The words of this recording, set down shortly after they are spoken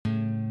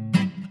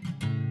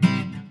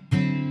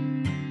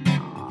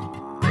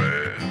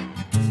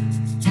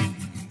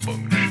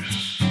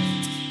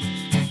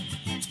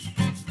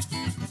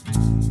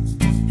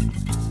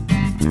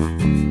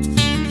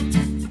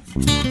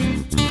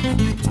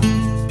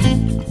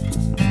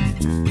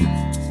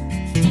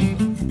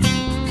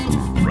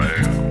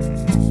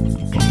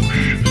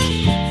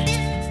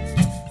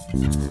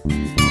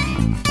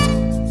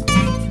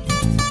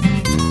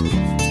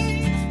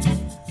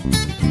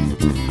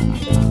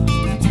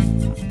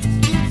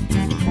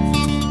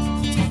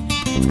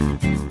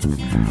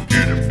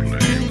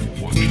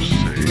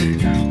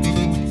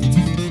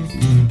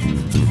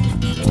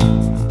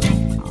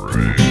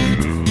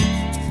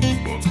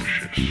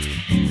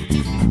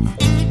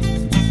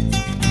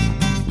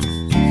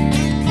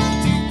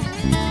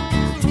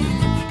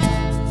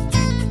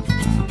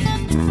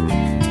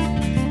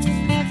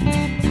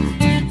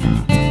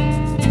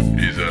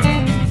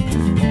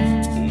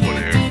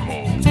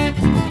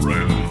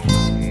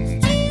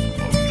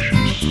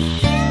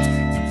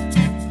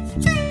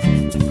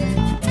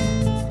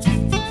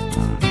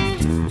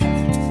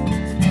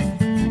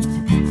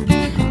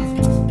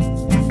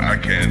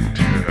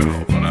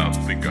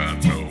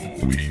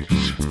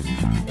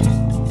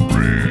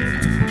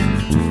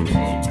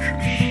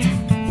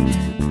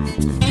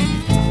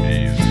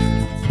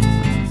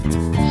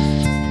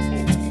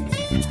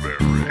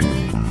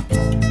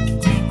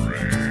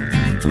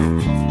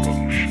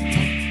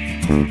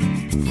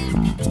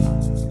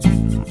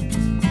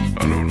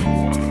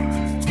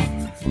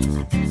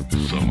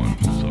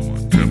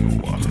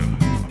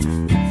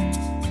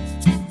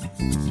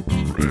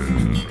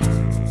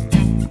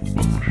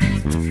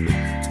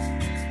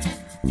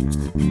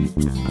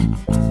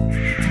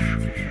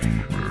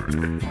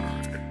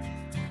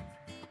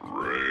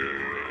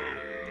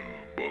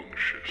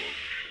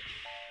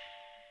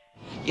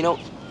You know,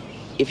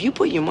 if you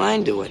put your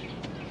mind to it,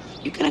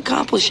 you can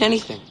accomplish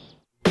anything.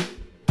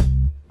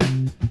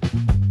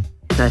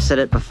 I said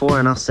it before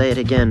and I'll say it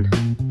again.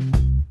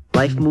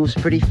 Life moves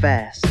pretty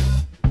fast.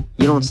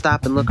 You don't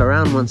stop and look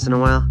around once in a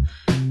while,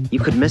 you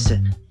could miss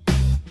it.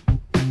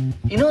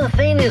 You know, the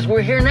thing is,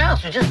 we're here now,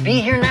 so just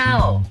be here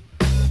now.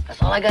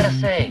 That's all I gotta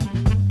say.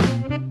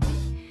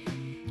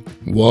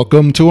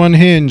 Welcome to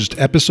Unhinged,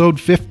 episode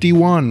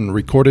 51,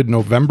 recorded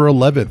November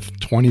 11th,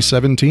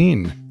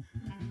 2017.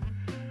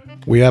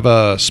 We have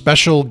a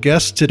special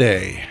guest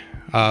today,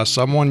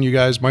 someone you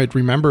guys might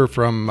remember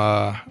from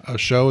a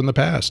show in the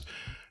past.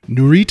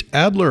 Nurit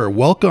Adler,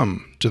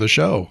 welcome to the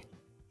show.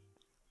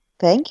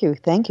 Thank you.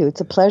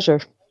 It's a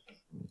pleasure.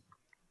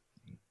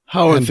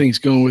 How are things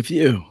going with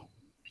you?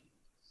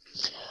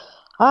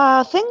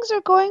 Things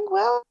are going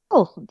well.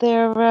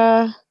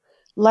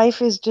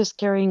 Life is just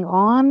carrying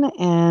on,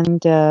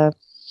 and I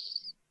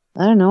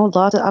don't know,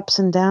 lots of ups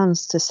and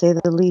downs, to say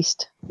the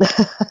least.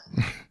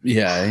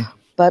 Yeah.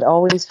 But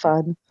always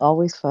fun.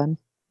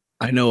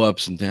 I know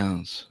ups and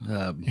downs.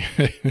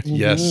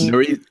 Yes.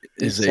 Nurit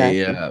is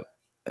Exactly.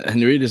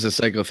 Nurit is a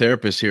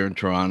psychotherapist here in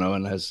Toronto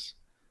and has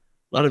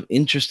a lot of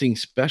interesting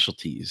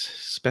specialities.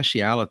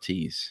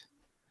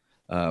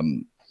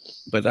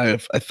 But I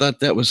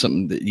thought that was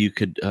something that you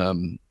could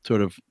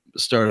sort of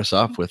start us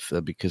off with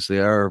because they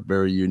are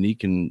very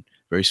unique and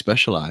very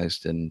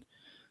specialized, and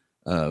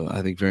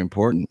I think very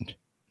important.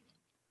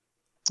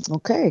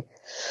 Okay.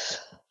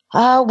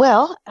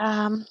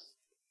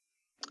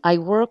 I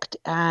worked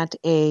at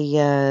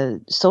a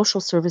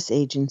social service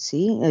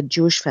agency, a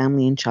Jewish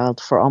family and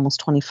child, for almost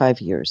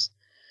 25 years.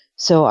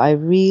 So I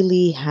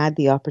really had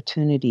the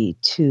opportunity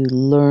to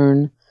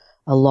learn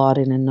a lot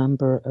in a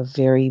number of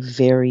very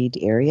varied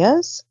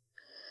areas.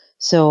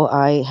 So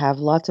I have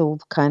lots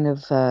of kind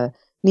of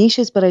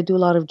niches, but I do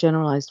a lot of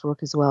generalized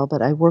work as well.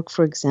 But I work,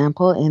 for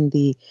example, in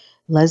the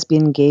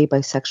lesbian, gay,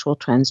 bisexual,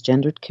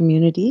 transgendered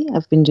community.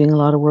 I've been doing a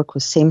lot of work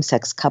with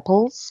same-sex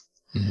couples.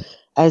 Mm-hmm.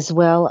 As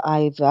well,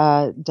 I've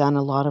done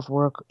a lot of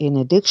work in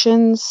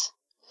addictions.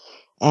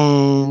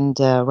 And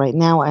right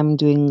now I'm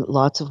doing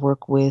lots of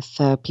work with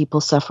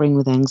people suffering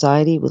with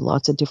anxiety, with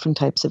lots of different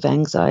types of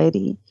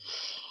anxiety.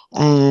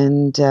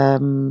 And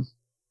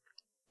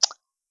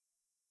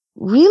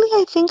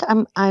really, I think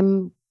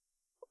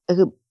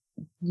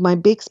my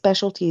big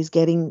specialty is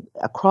getting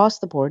across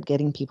the board,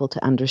 getting people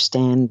to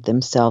understand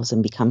themselves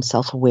and become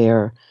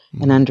self-aware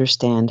and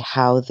understand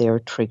how their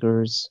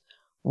triggers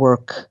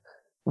work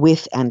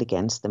with and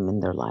against them in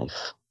their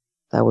life.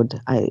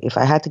 If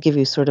I had to give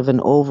you sort of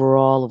an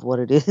overall of what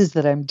it is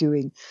that I'm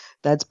doing,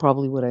 that's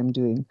probably what I'm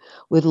doing,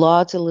 with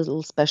lots of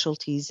little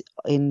specialties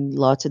in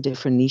lots of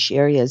different niche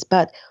areas.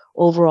 But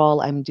overall,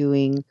 I'm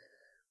trying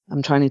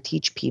to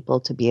teach people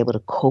to be able to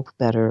cope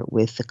better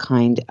with the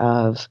kind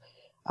of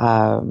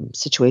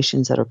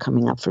situations that are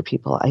coming up for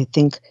people. I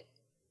think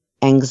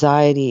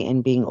anxiety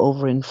and being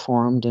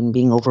overinformed and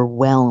being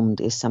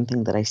overwhelmed is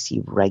something that I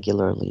see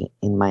regularly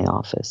in my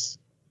office.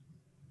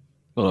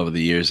 Well, over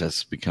the years,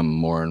 that's become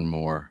more and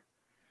more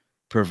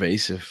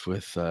pervasive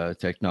with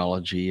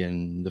technology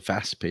and the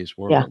fast-paced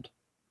world.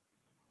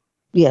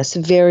 Yeah. Yes,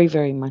 very,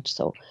 very much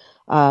so.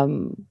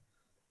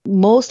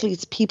 Mostly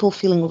it's people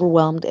feeling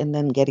overwhelmed and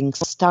then getting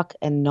stuck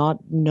and not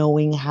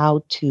knowing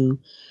how to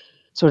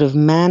sort of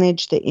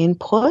manage the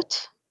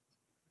input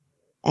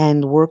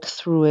and work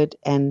through it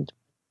and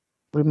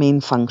remain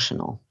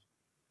functional.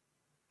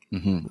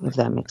 Mm-hmm. If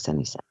that makes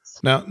any sense.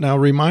 Now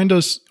remind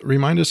us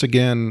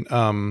again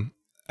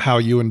how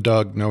you and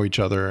Doug know each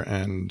other.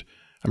 And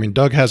I mean,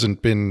 Doug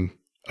hasn't been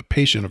a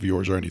patient of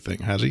yours or anything,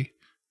 has he?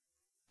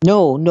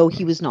 No,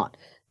 he was not.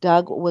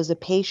 Doug was a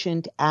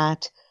patient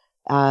at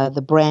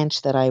the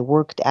branch that I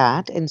worked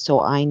at, and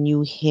so I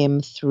knew him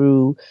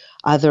through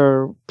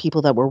other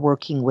people that were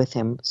working with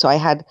him. So I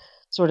had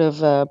sort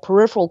of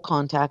peripheral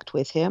contact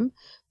with him,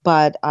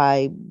 but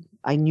I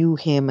knew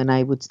him, and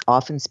I would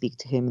often speak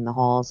to him in the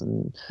halls,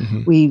 and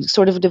we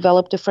sort of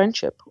developed a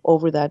friendship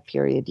over that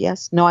period.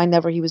 Yes. No,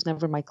 he was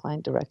never my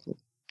client directly.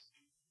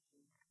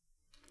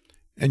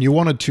 And you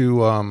wanted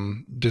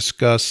to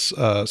discuss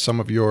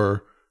some of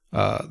your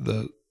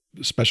the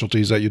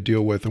specialties that you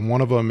deal with, and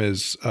one of them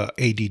is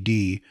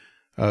ADD,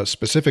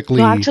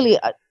 specifically. No, actually,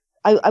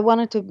 I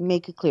wanted to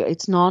make it clear.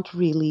 It's not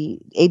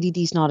really, ADD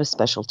is not a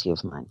specialty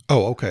of mine.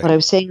 Oh, okay. What I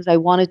was saying is I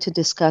wanted to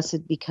discuss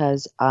it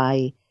because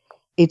I've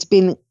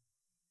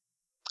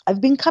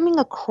been coming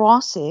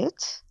across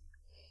it,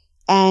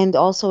 and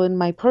also in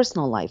my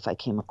personal life I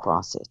came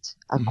across it,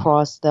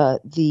 across I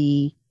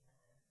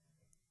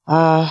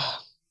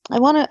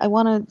want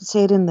to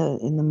say it in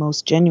the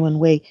most genuine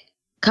way,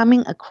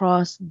 coming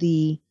across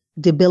the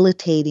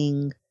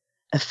debilitating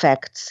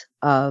effects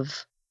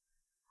of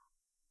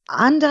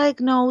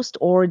undiagnosed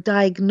or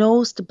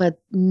diagnosed but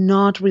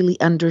not really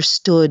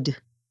understood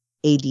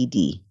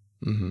ADD.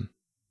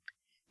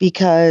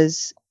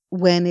 Because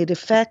when it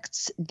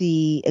affects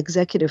the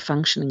executive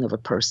functioning of a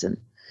person,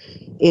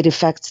 it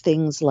affects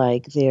things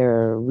like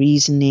their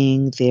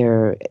reasoning,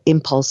 their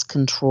impulse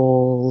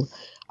control,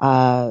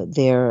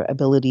 their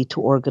ability to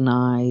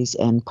organize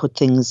and put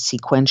things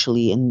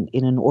sequentially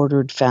in an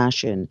ordered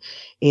fashion.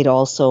 It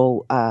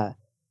also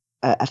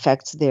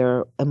affects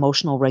their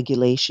emotional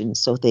regulation,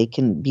 so they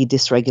can be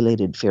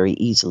dysregulated very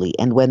easily.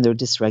 And when they're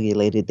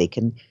dysregulated,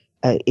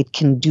 it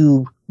can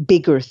do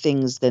bigger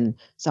things than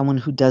someone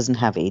who doesn't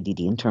have ADD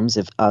in terms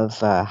of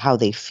how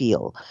they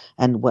feel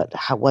and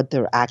what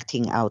they're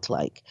acting out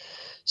like.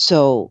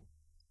 So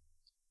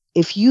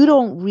if you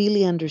don't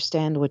really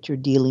understand what you're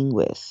dealing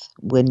with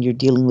when you're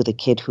dealing with a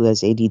kid who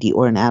has ADD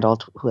or an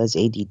adult who has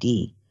ADD,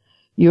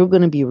 you're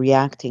going to be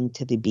reacting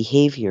to the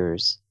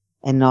behaviors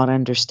and not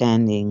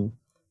understanding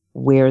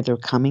where they're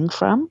coming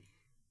from.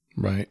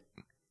 Right.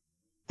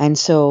 And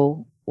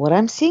so what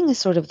I'm seeing is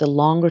sort of the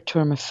longer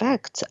term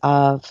effects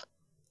of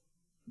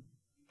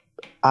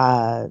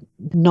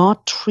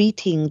not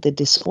treating the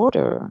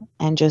disorder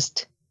and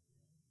just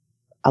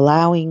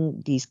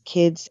allowing these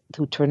kids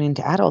who turn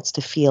into adults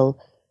to feel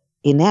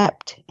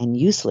inept and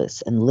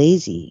useless and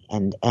lazy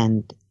and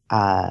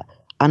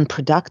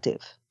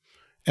unproductive.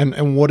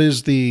 And what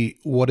is the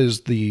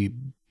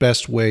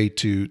best way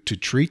to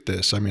treat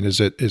this? I mean, is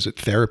it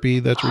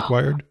therapy that's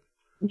required?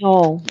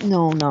 No,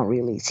 not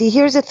really. See,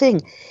 here's the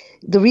thing.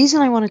 The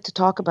reason I wanted to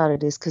talk about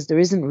it is because there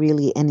isn't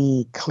really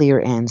any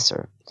clear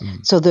answer.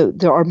 So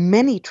there are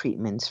many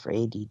treatments for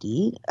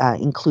ADD,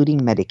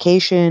 including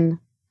medication,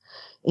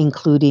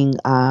 including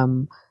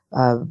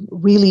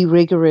really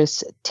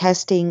rigorous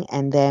testing,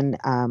 and then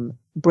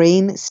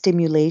brain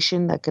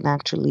stimulation that can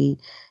actually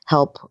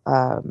help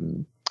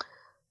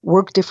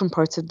work different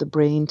parts of the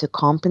brain to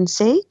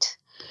compensate.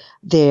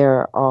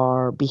 There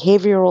are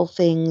behavioral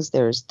things,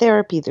 there's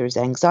therapy, there's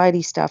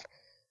anxiety stuff,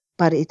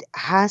 but it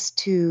has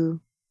to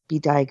be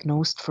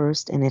diagnosed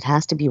first and it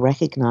has to be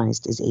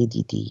recognized as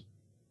ADD.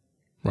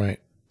 Right.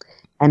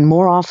 And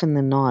more often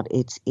than not,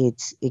 it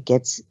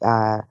gets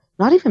not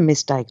even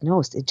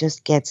misdiagnosed, it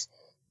just gets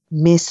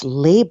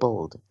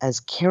mislabeled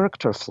as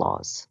character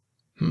flaws.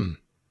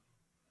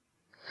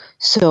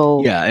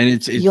 So yeah, and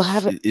it's you'll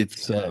have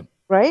it's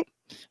right?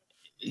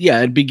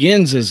 Yeah, it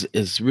begins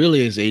as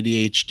really as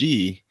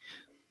ADHD,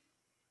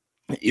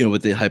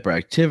 with the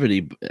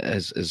hyperactivity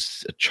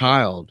as a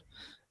child,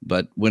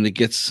 but when it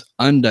gets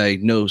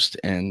undiagnosed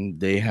and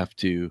they have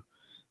to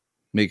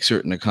make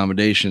certain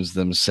accommodations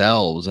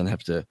themselves and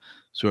have to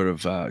sort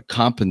of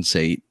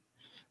compensate.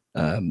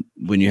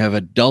 When you have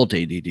adult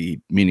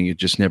ADD, meaning it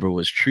just never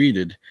was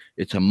treated,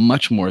 it's a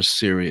much more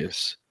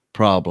serious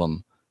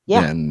problem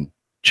than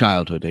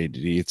childhood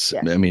ADD.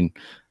 I mean,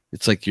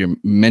 it's like your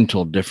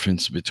mental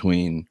difference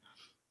between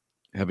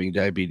having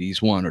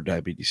diabetes 1 or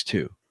diabetes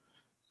 2.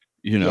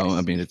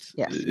 I mean, it's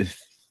I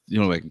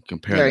can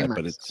compare Very that, much.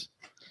 but it's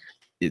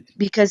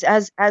because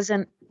as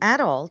an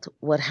adult,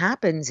 what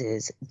happens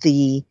is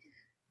the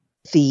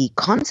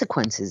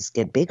consequences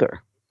get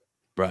bigger.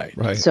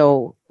 Right.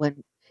 So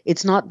when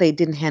it's not they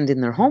didn't hand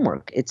in their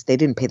homework, it's they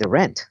didn't pay the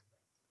rent.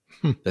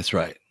 That's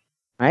right.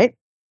 Right?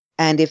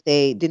 And if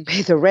they didn't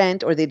pay the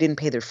rent or they didn't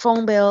pay their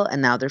phone bill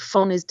and now their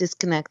phone is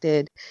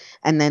disconnected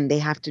and then they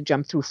have to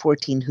jump through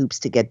 14 hoops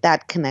to get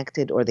that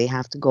connected, or they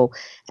have to go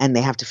and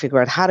they have to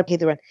figure out how to pay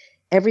the rent.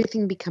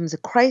 Everything becomes a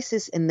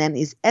crisis and then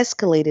is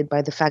escalated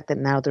by the fact that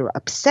now they're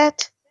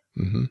upset.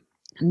 Mm-hmm.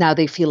 Now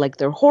they feel like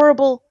they're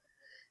horrible.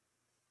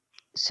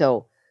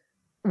 So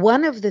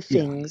one of the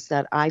things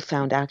that I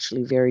found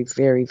actually very,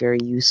 very, very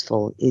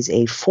useful is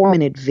a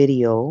 4-minute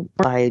video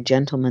by a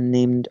gentleman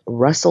named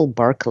Russell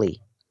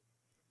Barkley,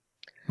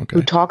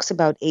 who talks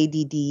about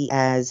ADD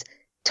as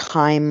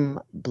time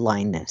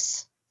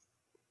blindness.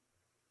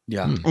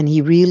 Yeah. And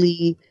he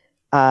really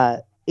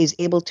is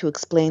able to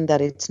explain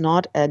that it's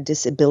not a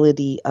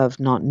disability of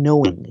not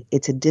knowing.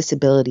 It's a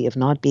disability of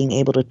not being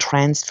able to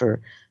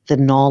transfer the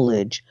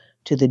knowledge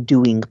to the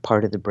doing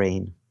part of the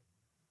brain.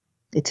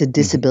 It's a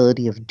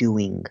disability of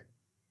doing.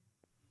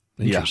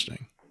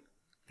 Interesting.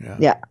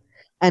 Yeah.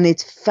 And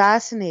it's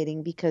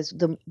fascinating because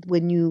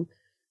when you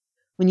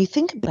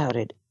think about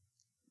it,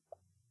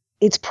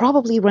 it's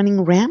probably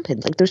running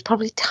rampant. Like there's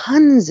probably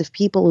tons of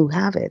people who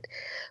have it,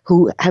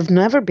 who have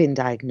never been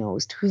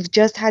diagnosed, who've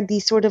just had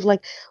these sort of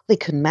like, they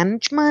couldn't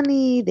manage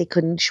money, they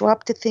couldn't show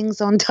up to things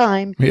on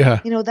time,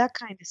 that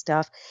kind of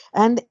stuff.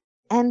 And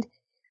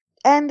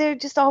they're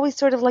just always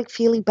sort of like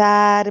feeling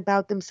bad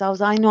about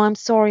themselves. I know, I'm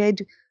sorry, I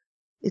do.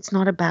 It's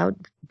not about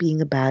being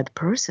a bad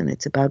person.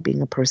 It's about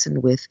being a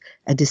person with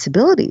a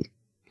disability.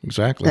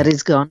 Exactly. That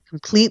has gone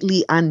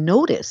completely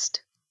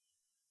unnoticed.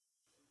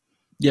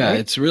 Yeah, right?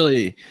 It's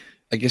really,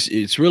 I guess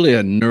it's really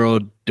a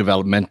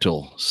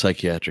neurodevelopmental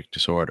psychiatric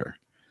disorder.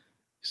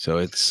 So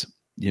it's,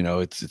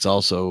 it's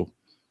also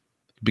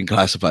been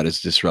classified as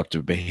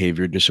disruptive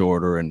behavior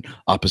disorder and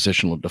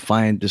oppositional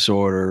defiant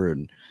disorder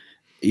and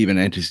even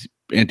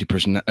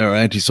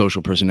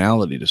antisocial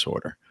personality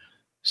disorder.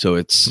 So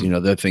it's,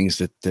 there are things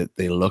that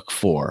they look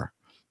for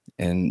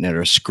and that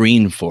are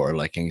screened for,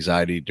 like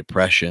anxiety,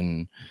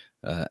 depression,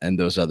 and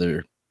those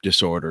other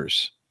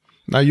disorders.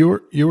 Now you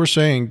were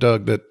saying,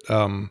 Doug, that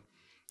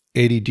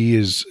ADD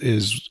is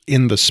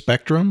in the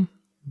spectrum,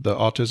 the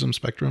autism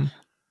spectrum.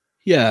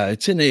 Yeah,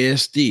 it's in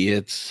ASD.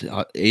 It's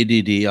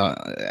ADD,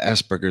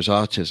 Asperger's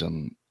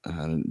autism.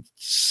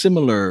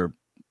 Similar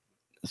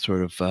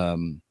sort of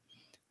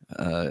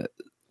uh,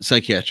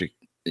 psychiatric,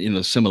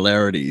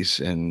 similarities.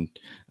 And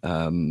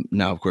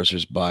now, of course,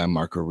 there's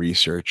biomarker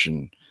research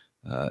and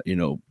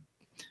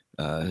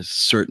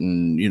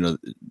certain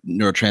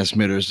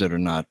neurotransmitters that are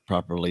not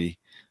properly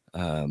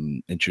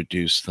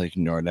introduced, like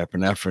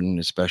norepinephrine,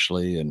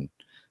 especially, and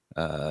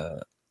uh,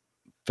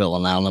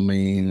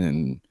 phenylalanine,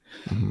 and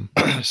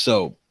Mhm.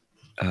 so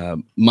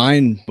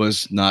mine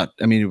was not.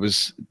 I mean, it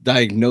was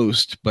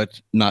diagnosed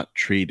but not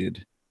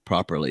treated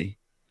properly,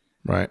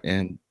 Right.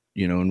 and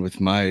and with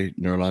my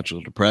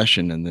neurological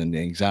depression and then the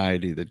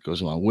anxiety that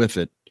goes along with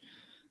it,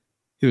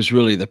 it was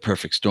really the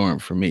perfect storm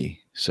for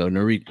me. So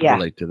Narit could Yeah.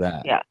 relate to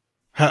that. Yeah.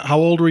 How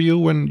old were you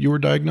when you were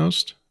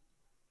diagnosed?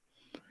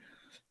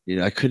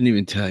 I couldn't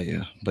even tell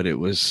you, but it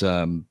was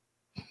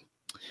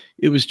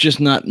just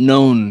not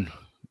known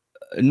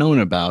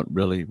about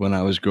really when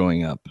I was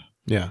growing up.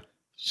 Yeah.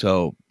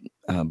 So,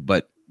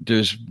 but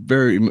there's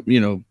very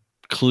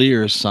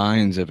clear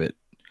signs of it.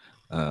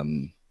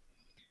 Um,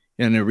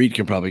 and Reed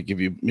can probably give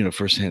you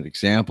firsthand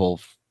example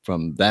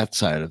from that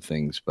side of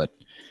things, but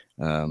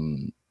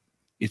um,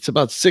 it's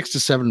about 6 to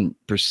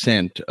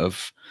 7%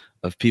 of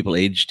people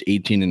aged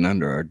 18 and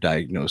under are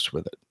diagnosed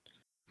with it.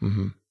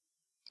 Hmm.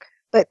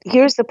 But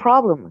here's the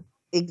problem.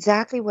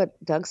 Exactly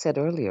what Doug said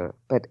earlier.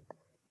 But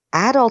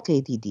adult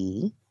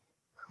ADD,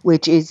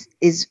 which is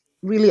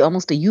really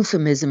almost a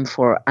euphemism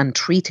for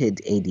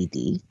untreated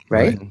ADD,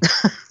 right?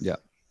 Yeah,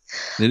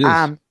 it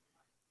is.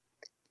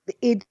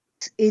 It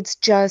it's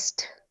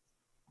just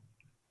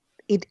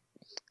it.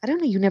 I don't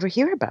know. You never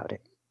hear about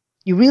it.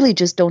 You really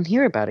just don't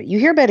hear about it. You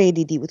hear about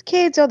ADD with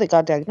kids. Oh, they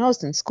got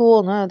diagnosed in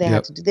school. No, they had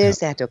Yep. to do this.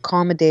 They had to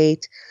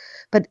accommodate.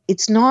 But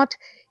it's not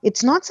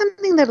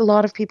something that a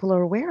lot of people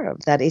are aware of,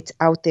 that it's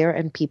out there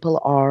and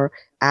people are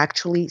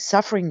actually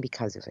suffering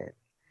because of it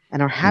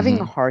and are having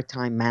a hard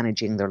time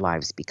managing their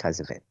lives because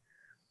of it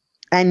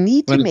and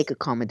need to When make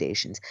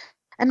accommodations.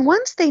 And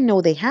once they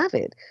know they have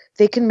it,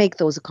 they can make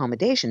those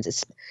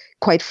accommodations.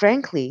 Quite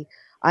frankly,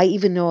 I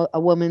even know a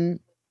woman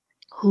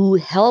who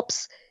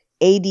helps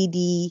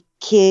ADD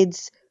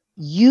kids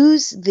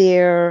use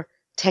their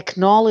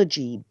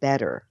technology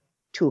better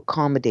to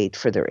accommodate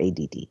for their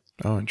ADD.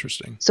 Oh,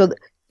 interesting.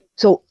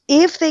 So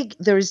if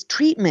there's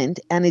treatment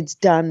and it's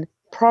done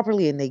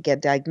properly and they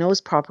get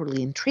diagnosed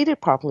properly and treated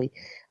properly,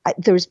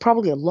 there's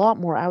probably a lot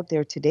more out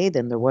there today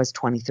than there was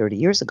 20, 30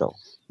 years ago.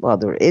 Well,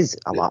 there is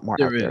a lot more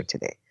out there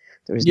today.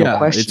 There is no it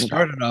question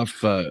about it. started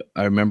off.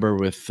 I remember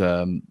with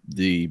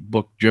the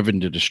book "Driven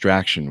to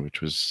Distraction,"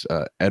 which was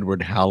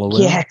Edward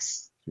Hallowell.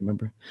 Yes.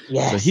 Remember?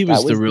 Yes. So he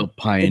was the real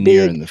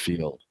pioneer big- in the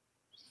field.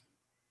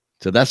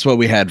 So that's what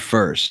we had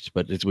first,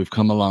 but we've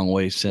come a long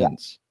way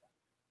since.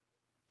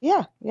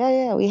 Yeah,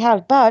 we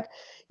have. But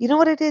you know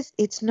what it is?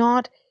 It's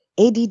not,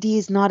 ADD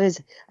is not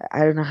as, I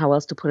don't know how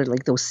else to put it,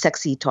 like those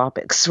sexy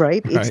topics,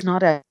 right? It's Right.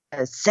 not a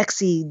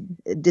sexy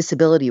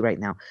disability right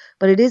now,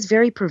 but it is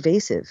very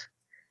pervasive.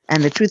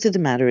 And the truth of the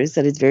matter is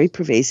that it's very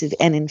pervasive.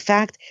 And in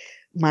fact,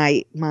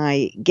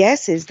 my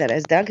guess is that,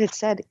 as Doug had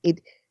said,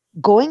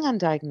 going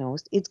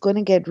undiagnosed, it's going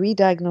to get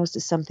re-diagnosed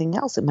as something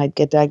else. It might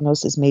get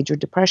diagnosed as major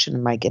depression.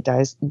 It might get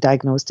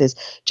diagnosed as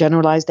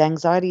generalized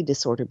anxiety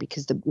disorder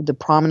because the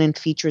prominent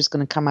feature is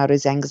going to come out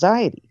as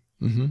anxiety,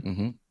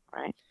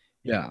 right?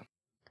 Yeah.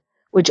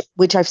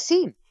 Which I've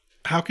seen.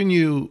 How can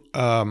you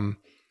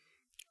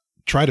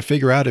try to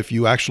figure out if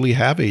you actually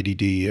have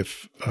ADD?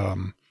 If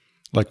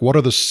like, what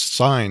are the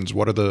signs?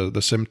 What are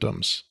the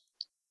symptoms?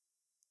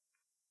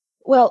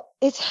 Well,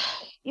 it's,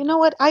 you know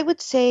what, I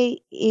would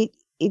say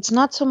it's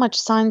not so much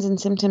signs and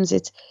symptoms.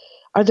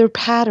 Are there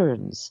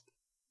patterns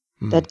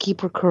that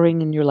keep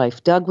recurring in your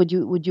life? Doug, would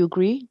you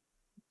agree?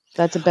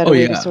 That's a better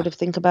way to sort of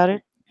think about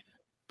it.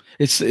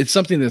 It's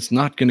something that's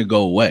not going to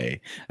go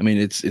away. I mean,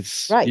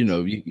 it's Right.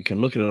 you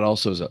can look at it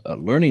also as a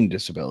learning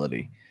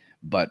disability,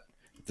 but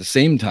at the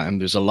same time,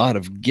 there's a lot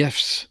of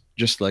gifts,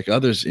 just like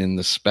others in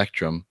the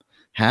spectrum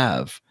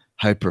have.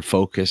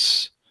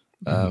 Hyperfocus.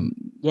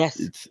 Yes.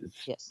 It's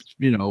Yes.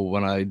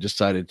 when I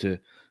decided to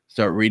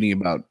start reading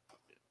about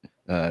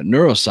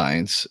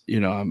neuroscience,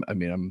 I'm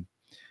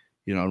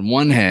on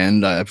one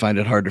hand, I find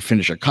it hard to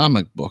finish a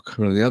comic book.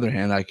 On the other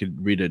hand, I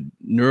could read a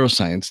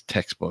neuroscience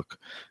textbook,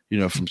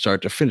 from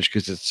start to finish,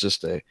 because it's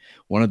just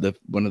one of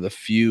the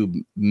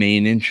few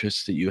main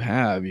interests that you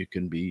have. You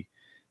can be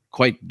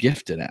quite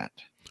gifted at.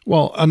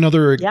 Well,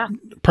 another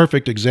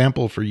perfect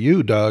example for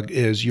you, Doug,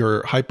 is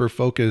you're hyper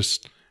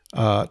focused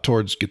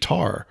towards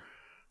guitar.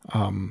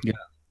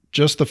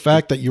 Just the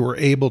fact that you were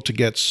able to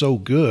get so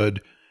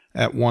good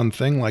at one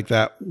thing like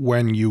that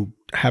when you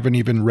haven't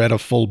even read a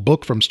full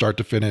book from start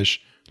to finish,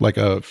 like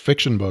a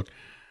fiction book,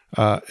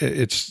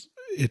 it's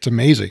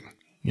amazing.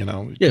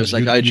 Yeah, it's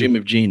like I Dream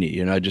of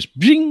Jeannie, just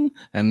bing,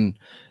 and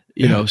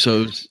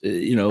so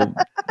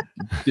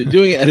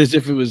doing it as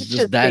if it was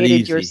just that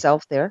easy.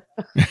 Yourself there.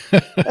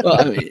 Well,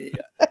 I mean,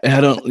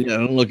 I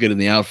don't look at it in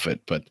the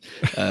outfit, but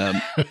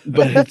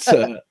it's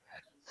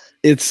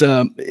it's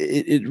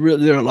it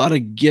really, there are a lot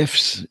of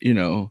gifts,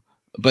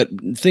 but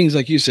things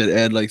like you said,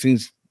 Ed, like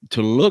things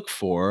to look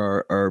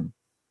for are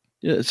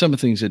some of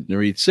the things that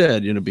Narit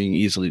said, being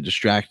easily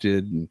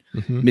distracted and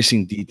Hmm.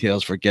 missing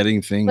details,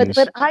 forgetting But things.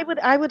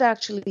 I would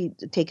actually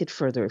take it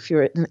further. If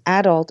you're an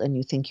adult and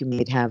you think you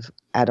may have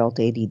adult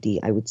ADD,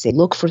 I would say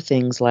look for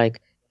things like,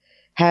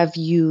 have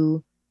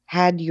you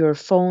had your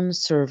phone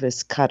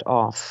service cut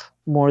off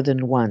more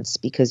than once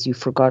because you've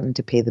forgotten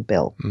to pay the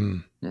bill?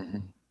 Mm,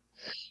 Mhm.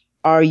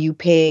 Are you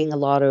paying a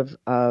lot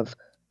of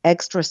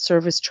extra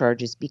service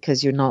charges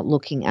because you're not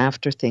looking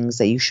after things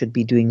that you should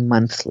be doing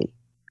monthly?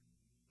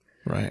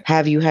 right.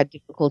 Have you had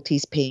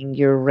difficulties paying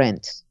your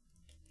rent?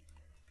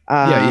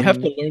 Yeah, you have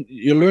Um, to learn.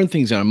 You learn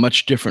things in a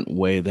much different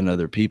way than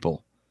other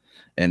people.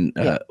 And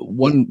yeah,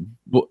 one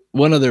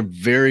other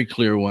very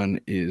clear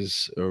one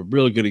is a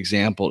really good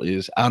example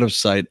is out of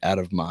sight, out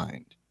of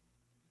mind.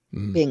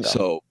 Mm, bingo.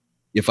 So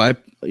if I've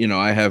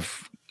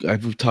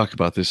talked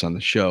about this on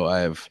the show. I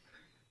have,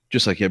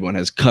 just like everyone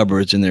has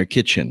cupboards in their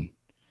kitchen,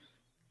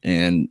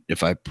 and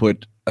if I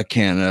put a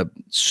can of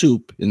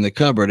soup in the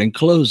cupboard and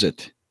close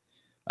it,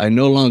 I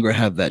no longer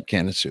have that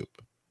can of soup.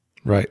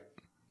 right.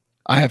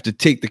 I have to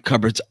take the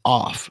cupboards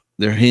off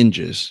their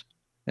hinges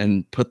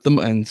and put them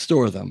and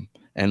store them,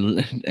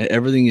 and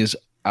everything is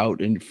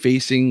out and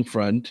facing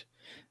front,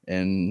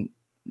 and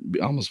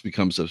almost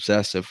becomes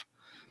obsessive.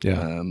 Yeah.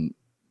 Um,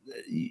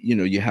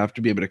 you have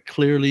to be able to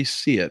clearly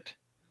see it,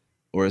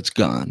 or it's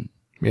gone.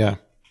 Yeah. Yeah,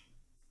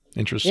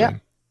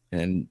 Interesting.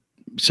 And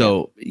yeah.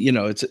 so,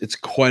 it's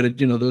quite a,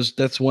 those,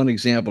 that's one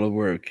example of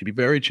where it can be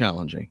very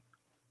challenging.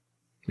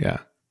 Yeah.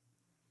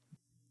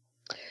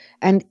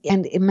 And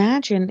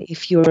imagine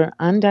if you're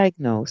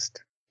undiagnosed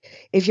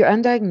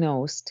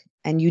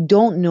and you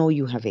don't know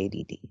you have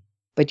ADD,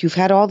 but you've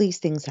had all these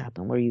things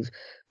happen where you've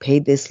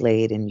paid this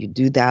late and you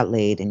do that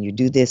late and you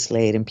do this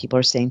late, and people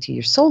are saying to you,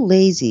 you're so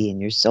lazy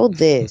and you're so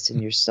this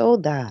and you're so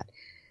that.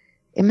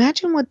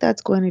 Imagine what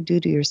that's going to do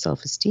to your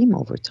self-esteem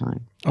over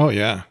time, Oh,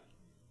 yeah.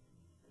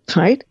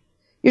 right?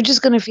 You're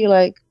just going to feel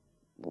like,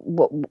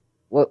 what,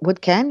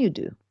 what can you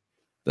do?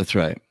 That's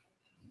right.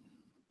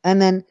 And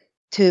then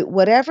to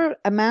whatever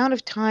amount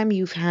of time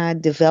you've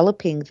had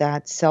developing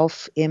that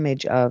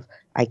self-image of,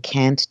 I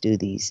can't do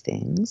these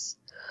things,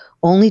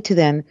 only to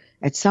then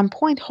at some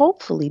point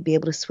hopefully be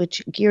able to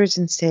switch gears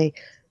and say,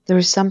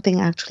 there's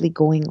something actually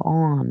going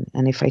on,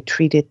 and if I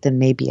treat it, then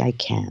maybe I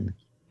can.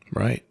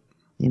 Right.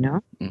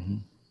 Hmm.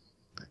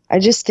 I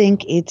just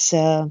think it's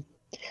I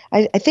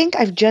think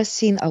I've just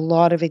seen a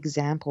lot of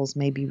examples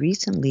maybe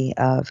recently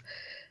of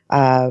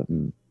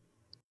um,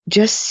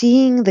 just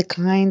seeing the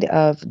kind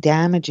of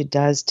damage it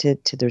does to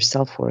their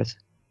self-worth,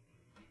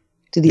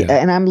 Yeah.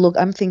 and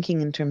I'm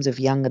thinking in terms of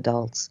young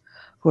adults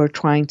who are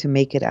trying to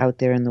make it out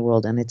there in the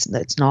world, and it's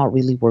not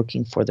really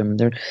working for them.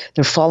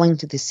 They're falling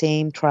into the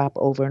same trap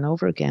over and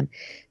over again.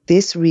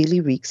 This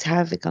really wreaks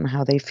havoc on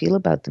how they feel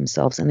about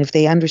themselves, and if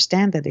they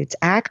understand that it's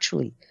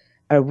actually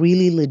a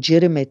really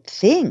legitimate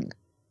thing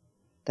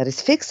that is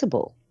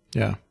fixable.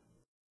 Yeah.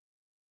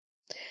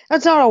 Now,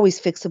 it's not always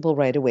fixable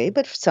right away,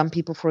 but some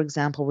people, for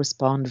example,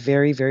 respond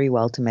very, very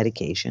well to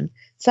medication.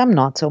 Some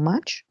not so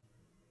much.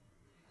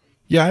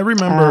 Yeah.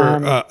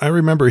 Um, I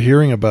remember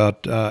hearing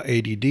about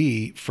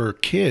ADD for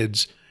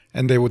kids,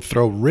 and they would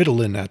throw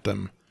Ritalin at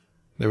them.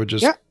 They would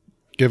just yeah,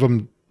 give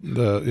them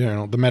the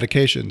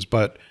medications,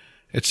 but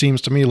it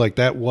seems to me like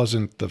that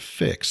wasn't the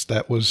fix.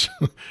 That was,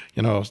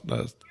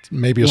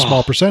 maybe a yeah,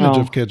 small percentage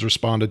no. of kids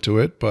responded to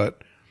it,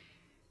 but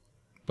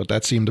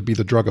that seemed to be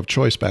the drug of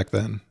choice back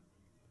then.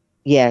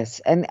 Yes,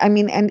 and I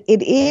mean, and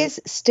it is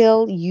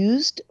still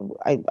used.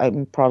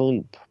 I'm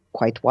probably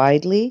quite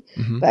widely,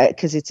 Hmm. but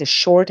because it's a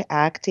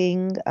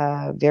short-acting,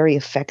 very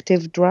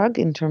effective drug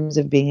in terms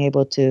of being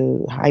able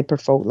to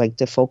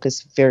to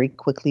focus very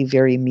quickly,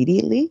 very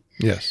immediately.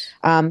 Yes.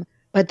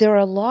 But there are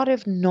a lot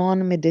of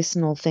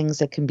non-medicinal things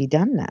that can be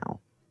done now.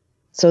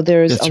 So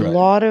there's a That's right.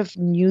 lot of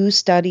new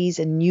studies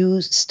and new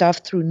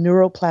stuff through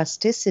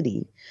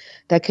neuroplasticity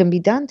that can be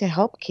done to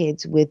help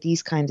kids with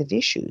these kinds of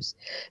issues.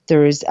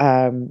 There's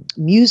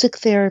music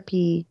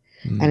therapy,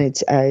 and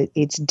Mm.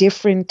 it's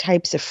different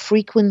types of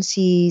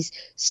frequencies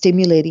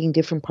stimulating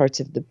different parts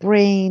of the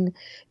brain.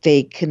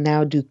 They can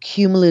now do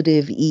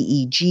cumulative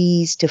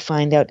EEGs to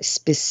find out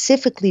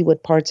specifically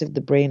what parts of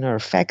the brain are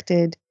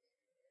affected.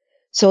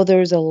 So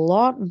there's a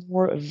lot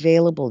more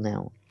available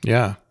now.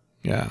 Yeah.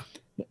 Yeah.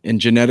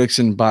 And genetics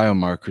and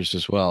biomarkers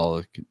as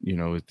well.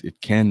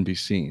 It can be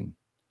seen.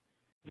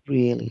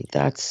 Really,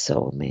 that's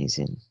so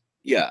amazing.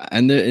 Yeah,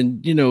 and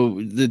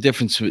the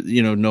difference with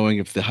knowing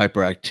if the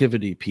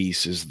hyperactivity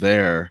piece is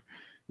there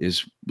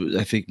is,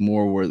 I think,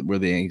 more where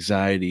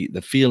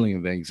the feeling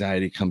of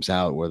anxiety comes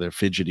out, where they're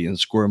fidgety and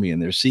squirmy in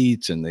their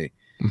seats, and they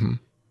Hmm.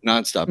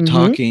 nonstop Mhm,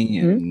 talking,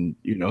 mhm.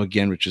 and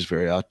again, which is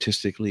very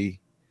autistically,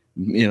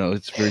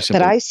 it's very But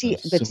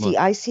simple, similar.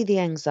 I see the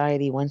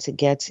anxiety once it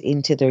gets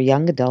into their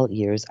young adult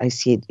years, I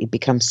see it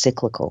becomes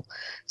cyclical.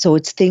 So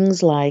it's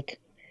things like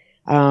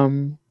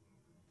um,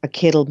 a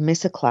kid will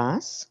miss a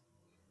class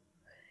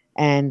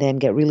and then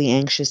get really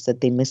anxious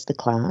that they missed the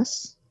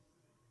class.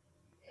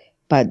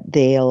 but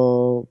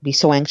they'll be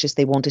so anxious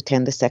they won't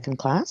attend the second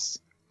class.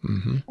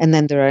 Mm-hmm. And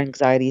then their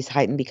anxiety is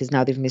heightened because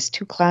now they've missed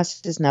 2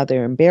 classes. Now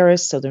they're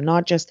embarrassed. So they're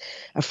not just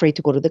afraid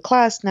to go to the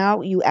class.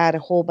 Now you add a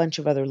whole bunch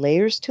of other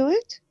layers to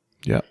it.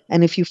 Yeah.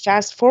 And if you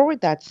fast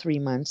forward that 3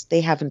 months, they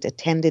haven't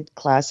attended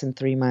class in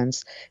 3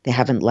 months. They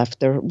haven't left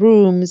their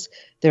rooms.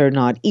 They're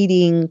not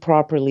eating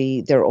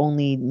properly. They're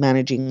only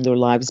managing their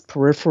lives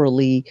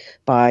peripherally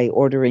by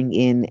ordering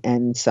in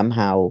and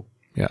somehow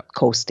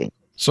coasting.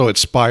 So it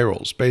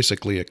spirals.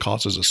 Basically, it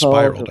causes a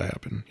spiral to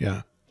happen.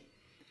 Yeah.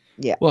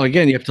 Yeah. Well,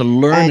 again, you have to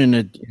learn in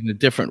a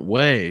different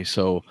way.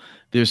 So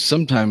there's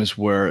sometimes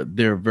where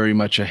they're very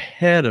much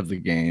ahead of the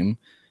game,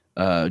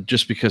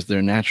 just because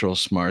they're natural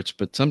smarts,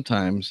 but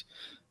sometimes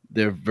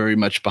they're very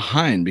much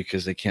behind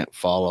because they can't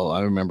follow.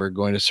 I remember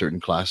going to certain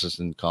classes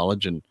in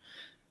college, and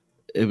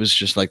it was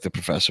just like the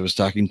professor was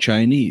talking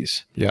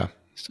Chinese. Yeah.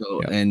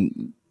 So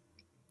and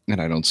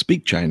I don't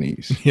speak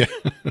Chinese. Yeah.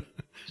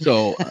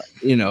 So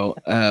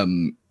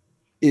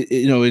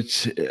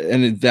it's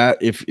and that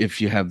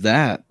if you have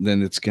that,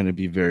 then it's going to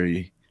be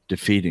very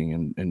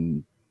defeating.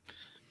 And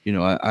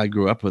I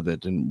grew up with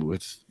it, and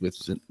with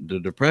the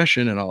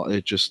depression and all.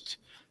 It just,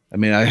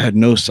 I had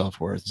no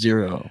self-worth,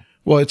 zero.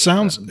 Well, it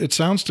sounds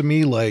to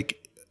me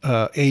like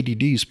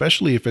ADD,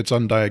 especially if it's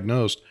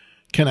undiagnosed,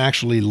 can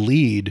actually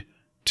lead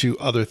to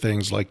other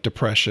things like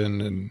depression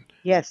and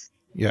yes.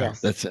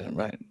 That's it,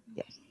 right?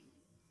 Yes.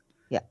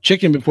 Yeah.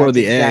 Chicken before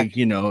the egg,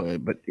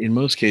 but in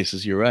most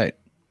cases, you're right.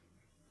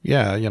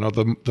 Yeah,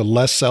 the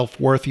less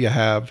self-worth you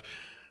have,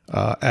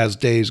 as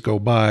days go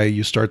by,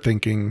 you start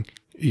thinking,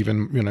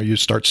 even, you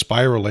start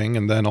spiraling,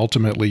 and then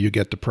ultimately you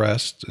get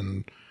depressed.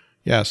 And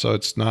so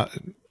it's not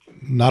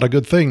a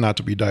good thing not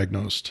to be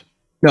diagnosed.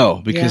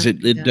 No, because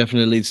it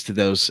definitely leads to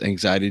those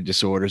anxiety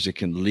disorders. It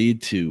can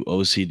lead to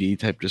OCD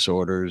type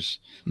disorders,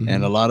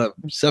 and a lot of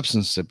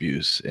substance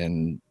abuse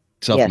and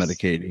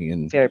self-medicating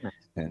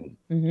and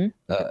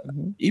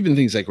even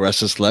things like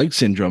restless leg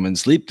syndrome and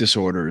sleep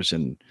disorders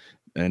and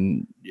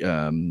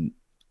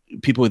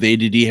people with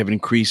ADD have an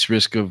increased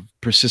risk of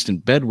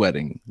persistent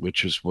bedwetting,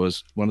 which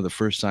was one of the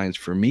first signs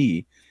for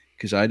me,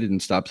 because I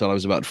didn't stop till I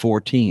was about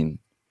 14.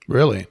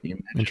 Really?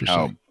 Interesting.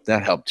 How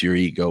that helped your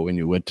ego when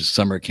you went to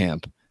summer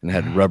camp and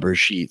had rubber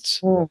sheets.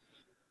 Oh.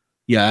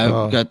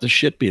 Yeah, I got the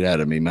shit beat out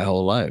of me my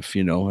whole life,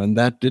 and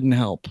that didn't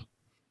help.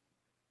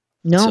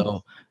 No.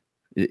 So,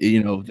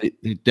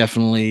 they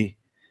definitely,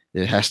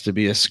 it has to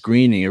be a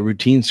screening, a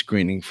routine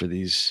screening for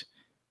these,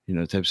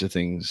 types of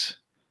things.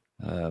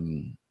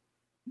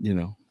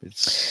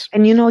 It's.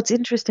 And it's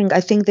interesting. I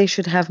think they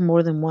should have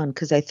more than one,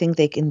 because I think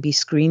they can be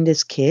screened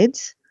as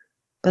kids,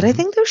 but I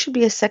think there should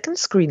be a second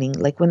screening,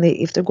 like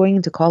if they're going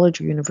into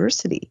college or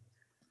university.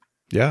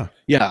 Yeah.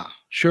 Yeah,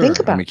 sure. Think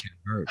about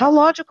how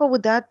logical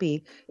would that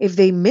be if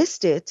they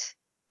missed it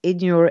in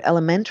your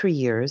elementary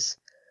years.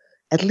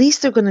 At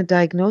least they're going to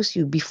diagnose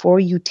you before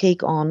you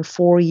take on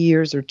 4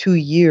 years or 2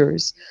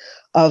 years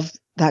of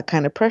that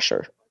kind of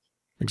pressure.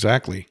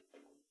 Exactly.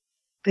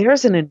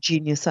 There's an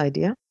ingenious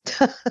idea.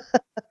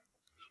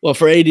 Well,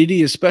 for ADD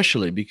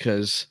especially,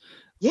 because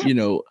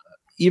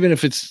even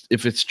if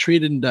it's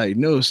treated and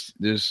diagnosed,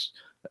 there's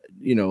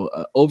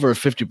over a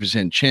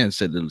 50% chance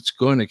that it's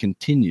going to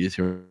continue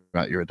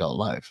throughout your adult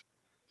life.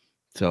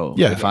 So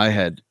if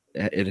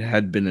it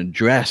had been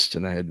addressed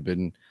and I had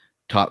been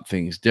taught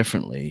things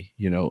differently,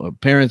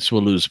 parents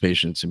will lose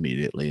patience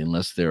immediately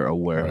unless they're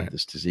aware of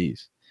this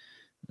disease.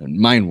 And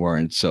mine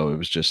weren't, so it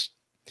was just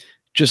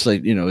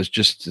like, it's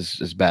just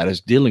as bad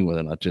as dealing with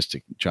an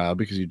autistic child,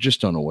 because you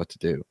just don't know what to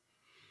do.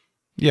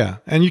 Yeah.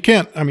 And you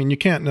can't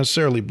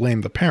necessarily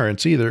blame the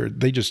parents either.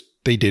 They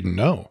didn't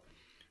know.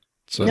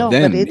 So no,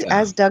 but it's,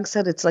 as Doug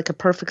said, it's like a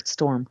perfect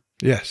storm.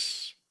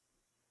 Yes.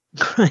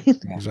 Right?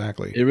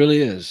 Exactly. It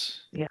really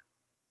is. Yeah.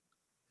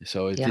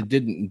 So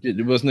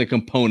it wasn't a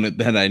component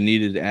that I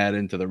needed to add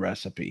into the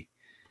recipe.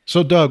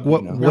 So Doug,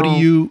 what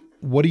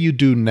do you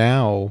do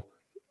now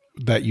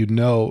that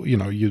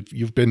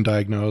you've been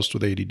diagnosed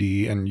with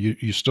ADD and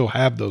you still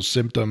have those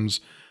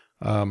symptoms?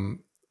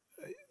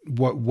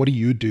 What do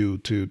you do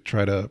to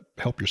try to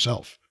help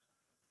yourself?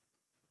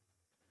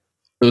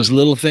 Those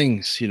little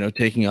things,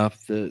 taking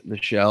off the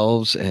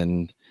shelves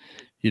and,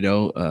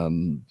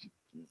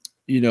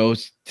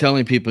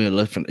 telling people,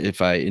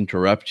 if I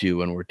interrupt you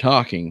when we're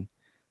talking,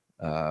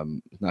 not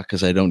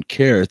because I don't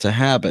care, it's a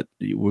habit.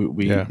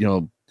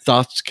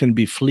 Thoughts can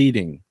be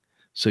fleeting.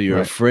 So you're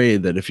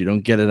afraid that if you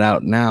don't get it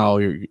out now,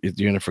 you're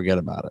going to forget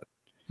about it.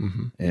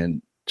 Mm-hmm.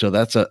 And so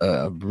that's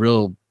a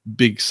real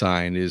big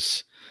sign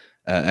is,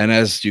 and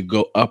as you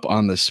go up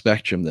on the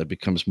spectrum, that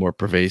becomes more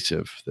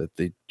pervasive, that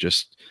they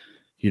just,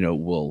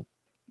 you're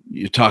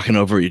talking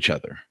over each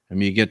other. I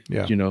mean, you get,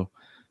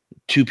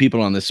 two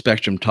people on the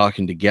spectrum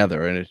talking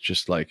together, and it's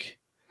just like,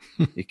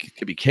 it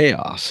could be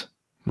chaos.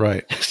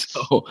 Right.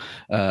 So,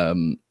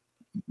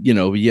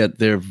 yet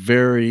they're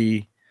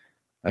very,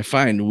 I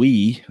find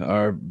we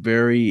are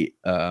very,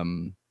 not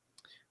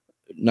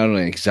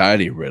only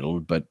anxiety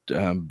riddled, but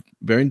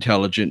very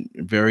intelligent,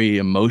 very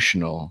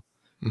emotional,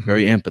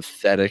 very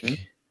empathetic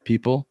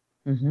people.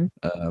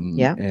 Mm-hmm.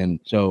 Yeah. And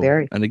so,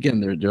 Very. and again,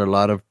 there are a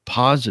lot of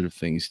positive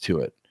things to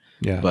it,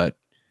 Yeah. but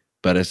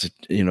as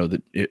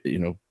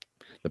the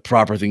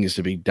proper thing is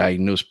to be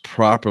diagnosed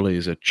properly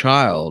as a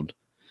child,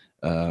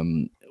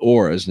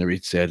 or as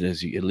Narit said,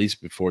 at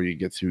least before you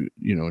get through,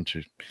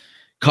 into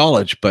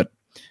college. But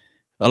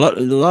a lot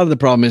of the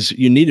problem is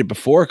you need it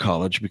before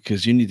college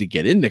because you need to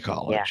get into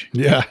college.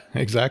 Yeah,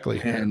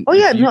 exactly. And Oh if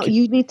yeah, you no, can-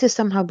 you need to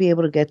somehow be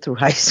able to get through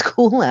high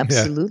school.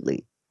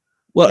 Absolutely.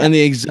 well, Yeah. and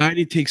the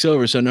anxiety takes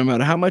over. So no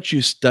matter how much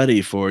you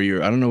study for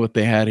I don't know what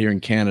they had here in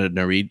Canada,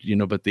 Narit,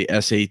 but the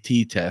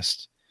SAT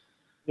test.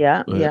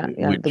 Yeah, uh, yeah,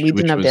 yeah. We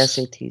didn't have the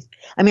SATs.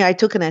 I mean, I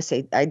took an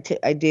SAT.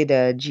 I did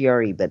a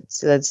GRE, but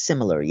that's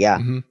similar. Yeah.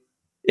 Mm-hmm.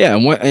 Yeah,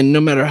 and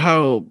no matter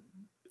how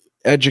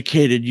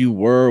educated you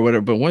were or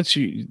whatever, but once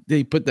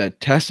they put that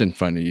test in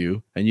front of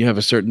you and you have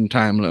a certain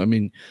time, I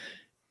mean,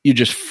 you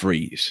just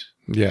freeze.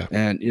 Yeah.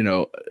 And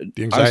The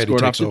I anxiety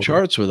scored off takes the over.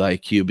 charts with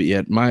IQ, but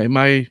yet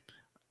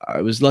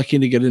I was lucky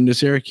to get into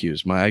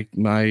Syracuse. My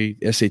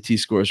SAT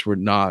scores were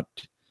not.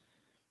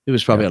 It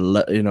was probably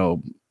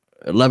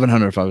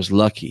 1100 if I was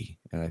lucky,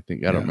 and I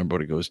think I don't remember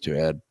what it goes to,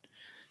 Ed.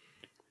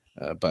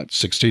 But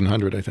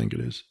 1600, I think it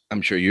is.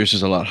 I'm sure yours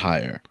is a lot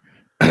higher.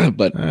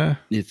 But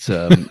it's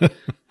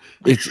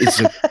it's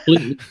a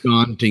completely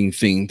daunting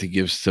thing to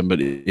give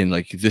somebody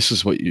this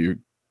is what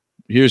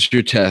here's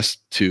your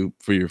test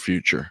for your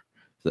future.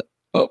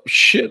 Oh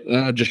shit!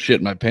 I just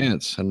shit my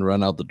pants and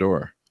run out the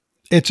door.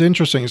 It's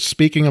interesting.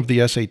 Speaking of the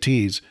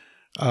SATs,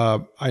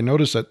 I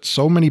noticed that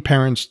so many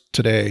parents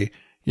today,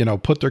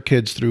 put their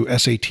kids through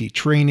SAT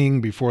training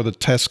before the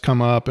tests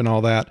come up and all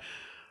that.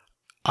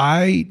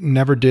 I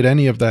never did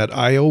any of that.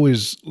 I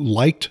always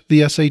liked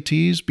the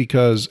SATs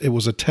because it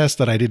was a test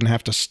that I didn't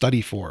have to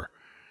study for.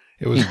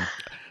 It was,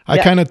 I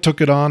kind of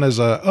took it on as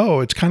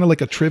it's kind of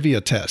like a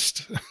trivia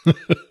test.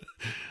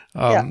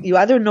 Yeah, you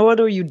either know it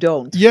or you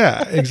don't.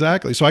 Yeah,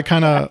 exactly. So I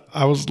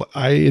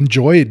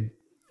enjoyed,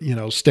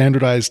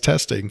 standardized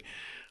testing.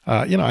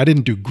 I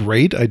didn't do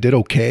great. I did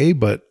okay,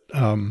 but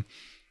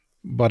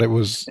it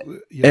was.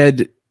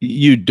 Ed,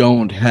 you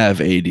don't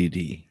have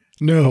ADD.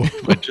 No,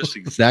 but just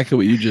exactly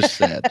what you just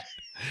said.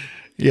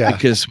 Yeah.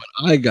 Because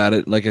when I got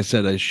it, like I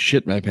said, I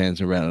shit my pants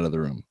and ran out of the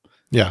room.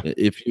 Yeah.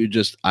 If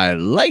I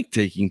like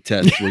taking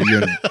tests, well,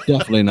 you're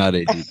definitely not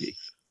ADD.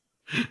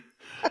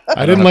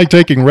 I didn't like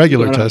taking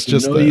regular I don't tests. have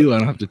to Just know you. I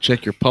don't have to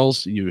check your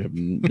pulse.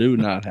 Do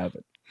not have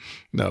it.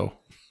 No.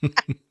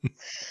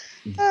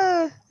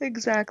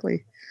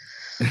 Exactly.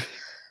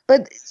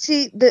 But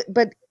see,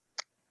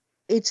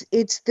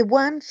 it's the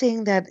one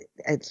thing that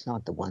it's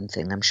not the one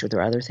thing. I'm sure there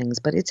are other things,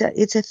 but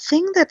it's a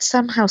thing that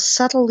somehow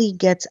subtly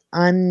gets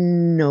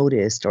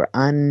unnoticed or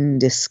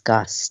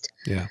undiscussed.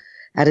 Yeah.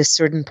 At a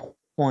certain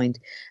point,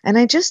 and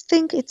I just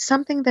think it's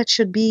something that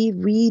should be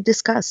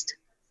rediscussed.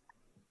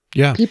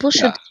 Yeah. People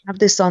should have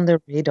this on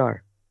their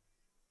radar.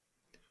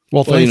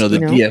 Well, the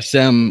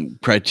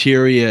DSM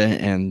criteria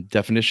and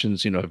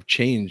definitions, have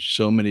changed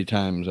so many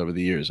times over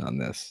the years on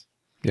this.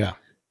 Yeah.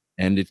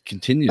 And it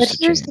continues to change.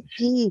 But here's the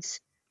piece.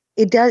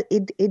 It does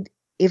it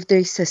if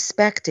they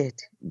suspect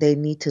it, they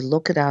need to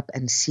look it up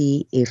and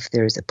see if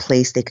there's a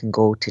place they can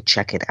go to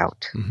check it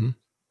out. Mm-hmm.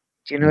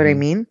 Do you know what I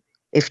mean?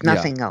 If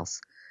nothing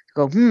else.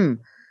 Go,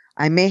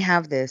 I may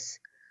have this.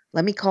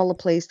 Let me call a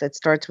place that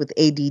starts with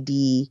ADD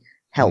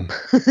help,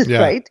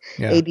 right?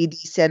 Yeah. ADD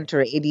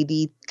center,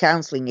 ADD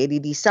counseling,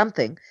 ADD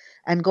something,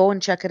 and go and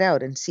check it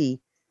out and see,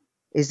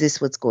 is this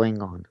what's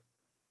going on?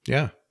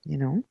 Yeah.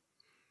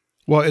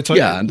 Well, it's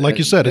like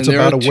you said, it's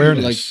about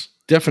awareness.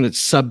 Definite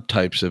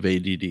subtypes of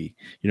ADD,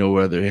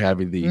 where they're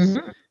having the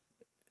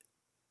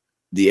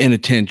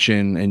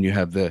inattention and you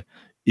have the,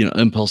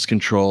 impulse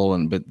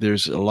control, but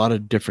there's a lot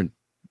of different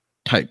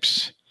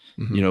types.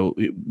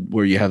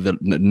 Where you have the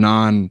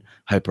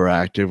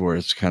non-hyperactive, where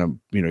it's kind of,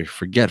 you're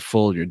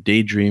forgetful, you're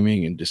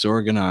daydreaming and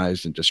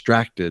disorganized and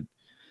distracted.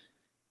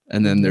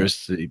 And then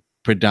there's the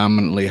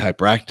predominantly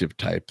hyperactive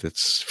type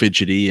that's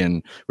fidgety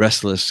and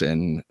restless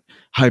and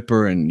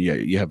hyper, and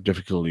you have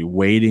difficulty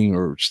waiting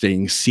or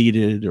staying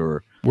seated.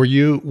 Or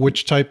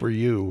which type were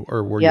you,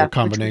 or were you a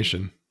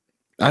combination?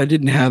 I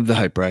didn't have the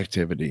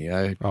hyperactivity.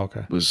 I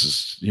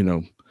was,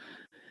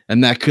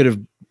 and that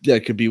could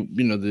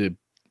be,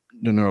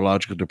 the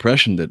neurological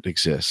depression that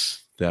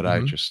exists, that I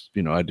just,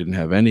 I didn't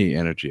have any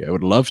energy. I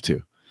would love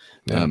to.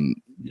 Yeah.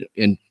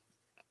 And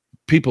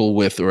people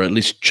with, or at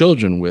least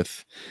children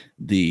with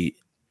the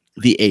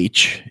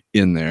H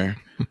in there,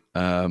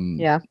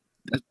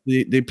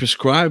 they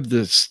prescribed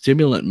the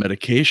stimulant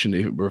medication.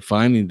 They were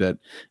finding that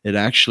it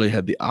actually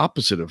had the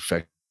opposite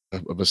effect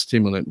of a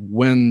stimulant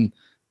when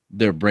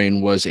their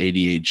brain was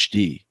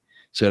ADHD.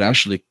 So it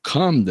actually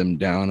calmed them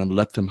down and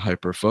let them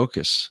hyper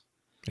focus.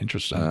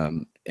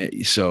 Interesting.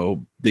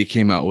 So they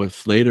came out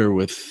later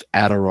with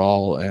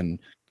Adderall and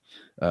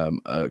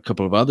a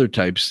couple of other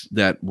types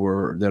that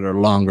are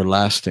longer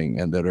lasting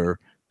and that are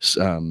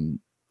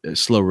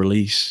slow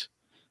release.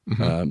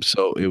 Mm-hmm.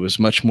 So it was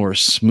much more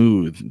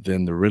smooth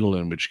than the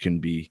Ritalin, which can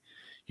be,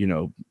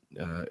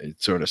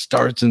 it sort of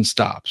starts and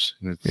stops.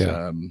 And it's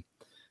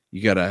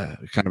you got a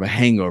kind of a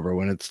hangover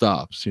when it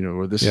stops,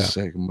 where this Yeah. is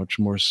like much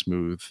more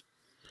smooth.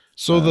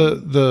 So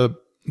the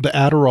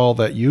Adderall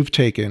that you've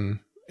taken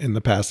in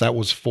the past, that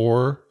was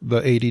for the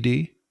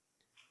ADD,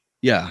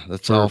 Yeah,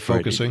 that's for all for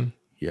ADD. focusing.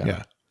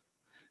 Yeah.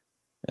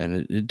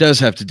 And it does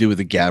have to do with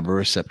the GABA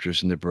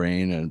receptors in the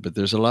brain, but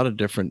there's a lot of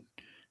different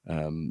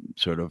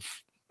sort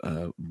of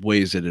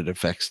ways that it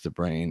affects the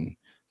brain.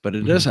 But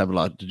it does have a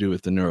lot to do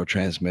with the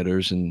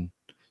neurotransmitters and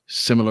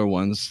similar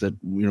ones that,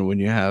 when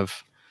you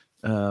have,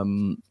 a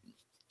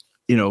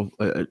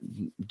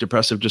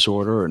depressive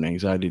disorder or an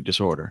anxiety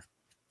disorder.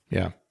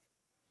 Yeah.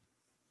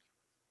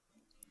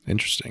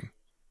 Interesting.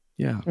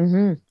 Yeah.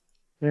 Mm-hmm.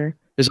 Sure.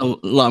 There's a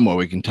lot more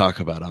we can talk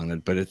about on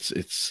it, but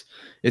it's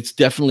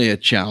definitely a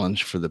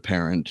challenge for the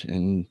parent,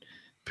 and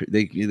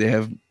they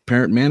have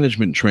parent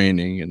management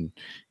training and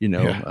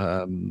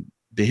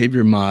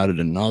behavior mod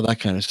and all that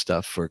kind of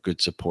stuff for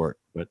good support.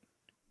 But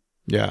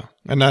yeah,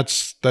 and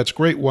that's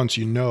great once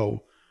you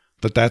know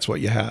that that's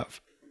what you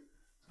have.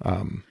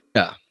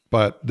 Yeah,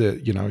 but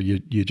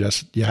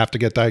you have to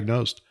get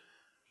diagnosed,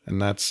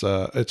 and that's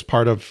it's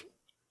part of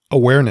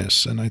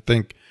awareness. And I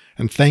think,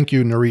 and thank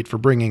you, Nurit, for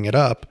bringing it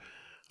up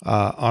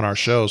on our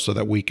show so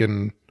that we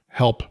can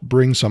help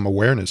bring some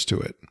awareness to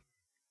it.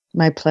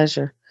 My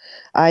pleasure.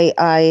 I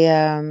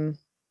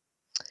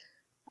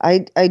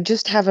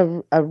just have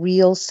a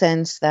real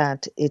sense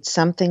that it's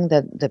something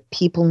that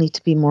people need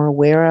to be more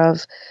aware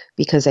of,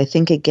 because I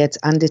think it gets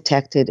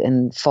undetected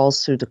and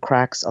falls through the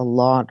cracks a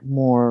lot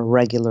more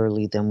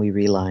regularly than we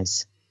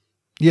realize.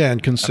 Yeah,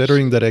 and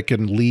considering that it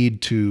can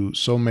lead to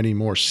so many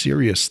more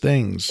serious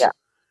things,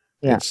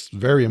 it's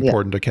very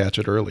important to catch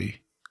it early.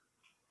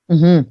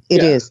 Mm-hmm.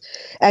 It is.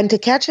 And to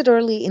catch it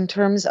early in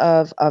terms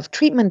of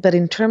treatment, but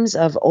in terms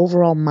of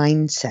overall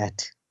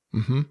mindset.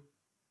 Mm-hmm.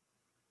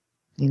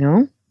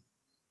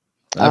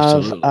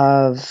 Absolutely.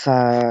 Of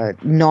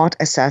not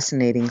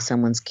assassinating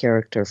someone's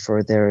character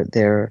for their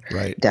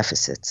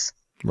deficits.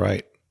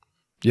 Right.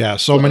 Yeah.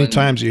 So many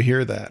times you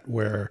hear that,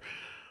 where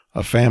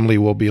a family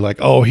will be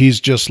like, "Oh, he's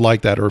just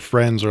like that," or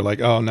friends are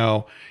like, "Oh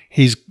no,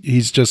 he's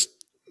just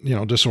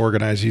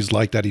disorganized. He's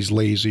like that. He's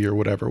lazy or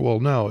whatever." Well,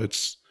 no,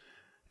 it's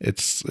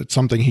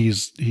something he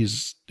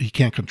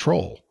can't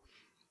control.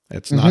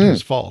 It's not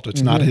his fault.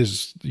 It's not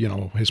his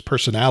his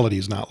personality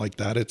is not like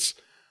that. It's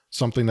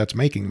something that's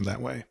making him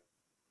that way.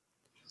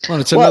 Well,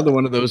 it's another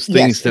one of those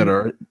things that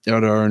are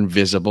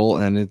invisible,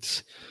 and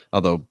it's,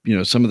 although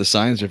some of the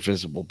signs are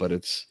visible, but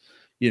it's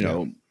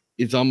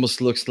it almost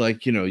looks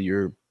like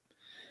you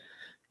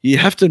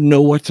have to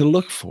know what to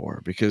look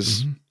for,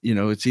 because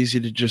it's easy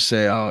to just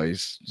say, "Oh,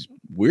 he's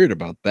weird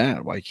about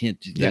that. Why can't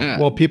do that?"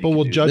 Well, people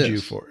will judge you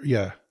for it.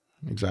 Yeah,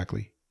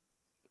 exactly.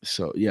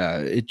 So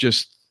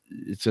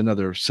it's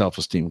another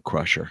self-esteem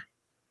crusher.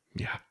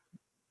 Yeah.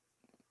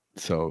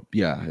 So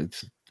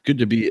it's good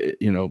to be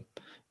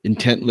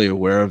intently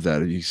aware of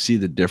that. If you see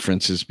the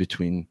differences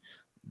between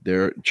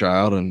their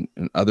child and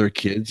other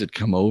kids that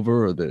come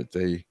over or that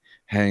they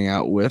hang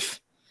out with,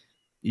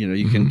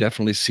 you can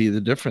definitely see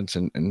the difference,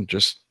 and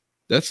just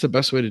that's the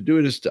best way to do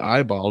it, is to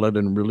eyeball it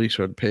and really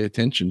sort of pay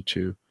attention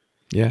to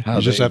how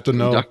you just they have to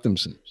conduct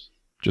themselves.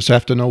 Just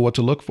have to know what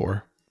to look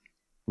for.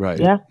 Right.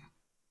 Yeah.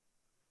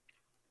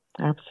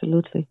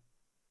 Absolutely.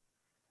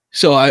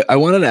 So I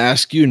wanted to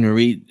ask you,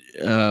 Nurit,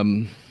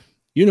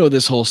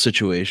 this whole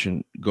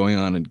situation going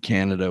on in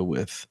Canada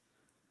with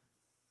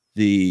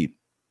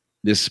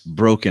this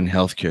broken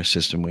healthcare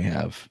system we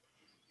have.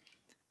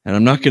 And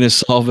I'm not going to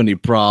solve any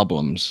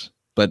problems,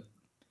 but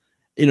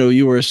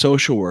you were a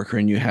social worker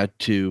and you had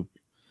to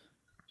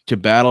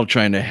battle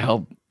trying to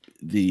help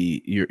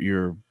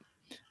your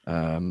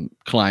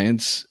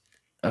clients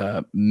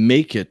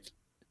make it,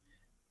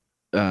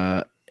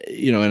 and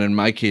in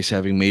my case,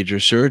 having major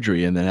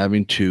surgery and then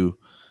having to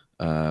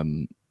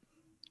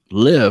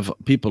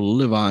people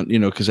live on,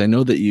 because I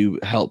know that you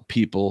help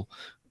people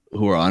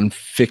who are on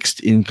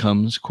fixed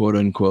incomes, quote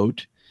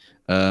unquote,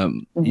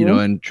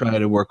 and try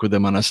to work with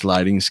them on a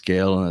sliding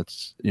scale. And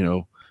that's,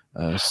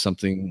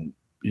 something,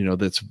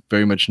 that's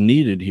very much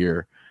needed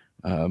here.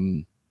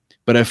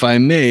 But if I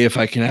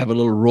can have a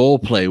little role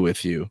play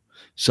with you.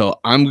 So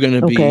I'm going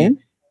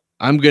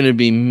to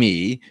be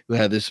me, who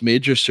had this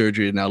major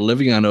surgery and now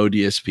living on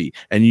ODSP,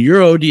 and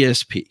you're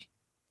ODSP.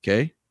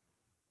 Okay.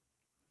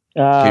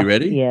 Okay,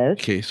 ready? Yes.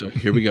 Okay, so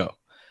here we go.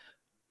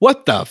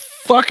 What the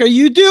fuck are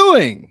you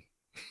doing?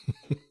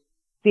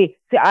 See,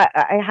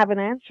 I have an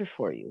answer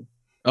for you.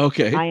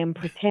 Okay. I am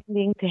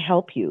pretending to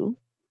help you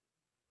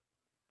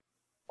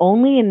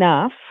only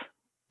enough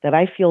that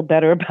I feel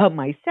better about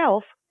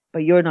myself, but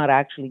you're not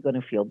actually going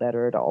to feel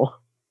better at all.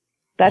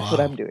 That's what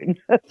I'm doing.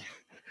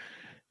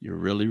 You're a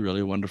really,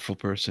 really wonderful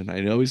person.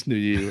 I always knew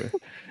you were.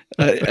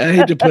 I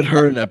hate to put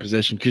her in that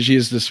position because she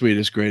is the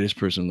sweetest, greatest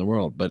person in the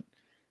world. But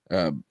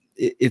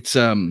it's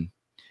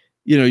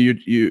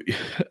you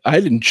I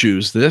didn't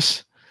choose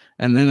this,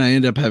 and then I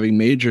end up having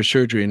major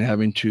surgery and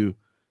having to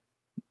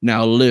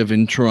now live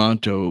in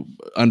Toronto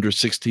under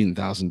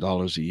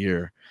 $16,000 a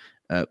year.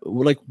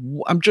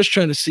 I'm just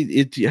trying to see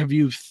it.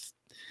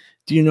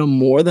 do you know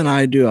more than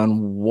I do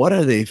on what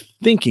are they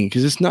thinking?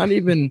 Because it's not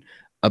even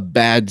a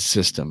bad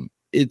system.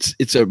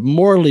 It's a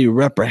morally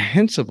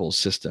reprehensible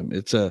system.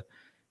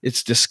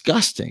 It's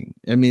disgusting.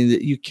 I mean,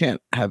 you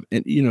can't have,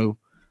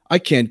 I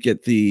can't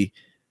get the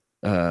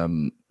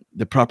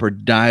proper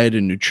diet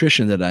and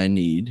nutrition that I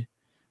need,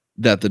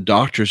 that the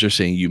doctors are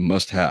saying you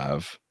must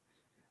have.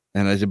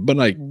 And I said, but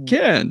I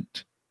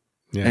can't.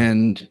 Yeah.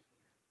 And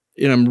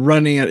I'm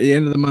running at the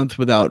end of the month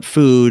without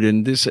food,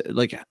 and this,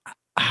 like,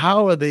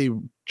 how are they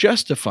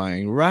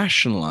justifying,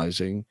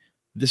 rationalizing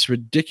this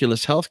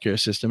ridiculous healthcare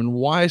system, and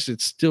why is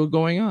it still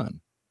going on?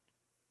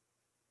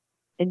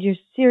 And you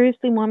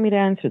seriously want me to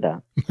answer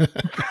that?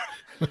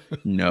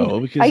 No,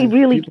 because I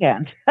really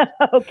can't.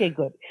 Okay,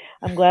 good.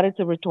 I'm glad it's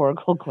a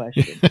rhetorical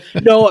question.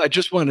 No, I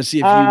just want to see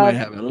if you might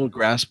have a little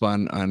grasp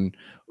on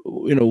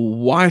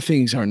why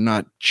things are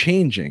not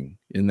changing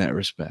in that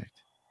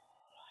respect.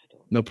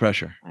 No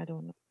pressure. I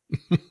don't know.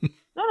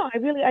 No,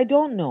 I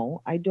don't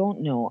know. I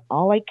don't know.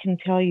 All I can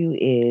tell you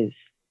is,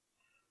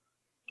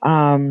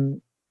 I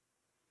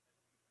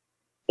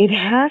think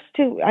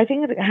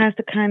it has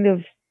to kind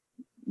of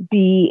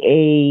be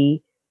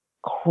a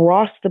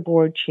cross the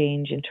board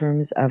change in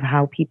terms of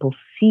how people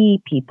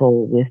see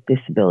people with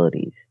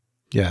disabilities.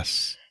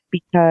 Yes.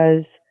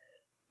 Because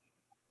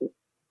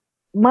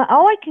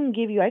all I can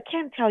give you, I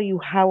can't tell you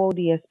how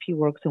ODSP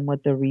works and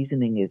what the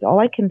reasoning is. All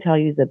I can tell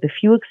you is that the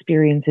few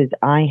experiences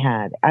I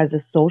had as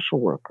a social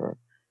worker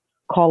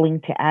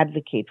calling to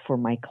advocate for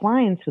my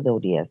clients with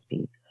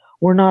ODSP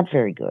were not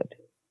very good,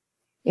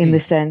 in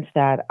the sense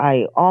that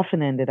I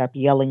often ended up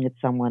yelling at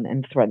someone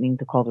and threatening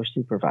to call their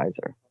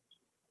supervisor.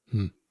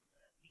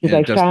 Because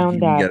I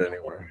found that. Get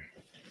anywhere.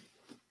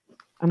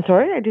 I'm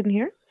sorry, I didn't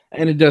hear.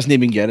 And it doesn't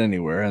even get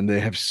anywhere. And they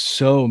have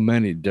so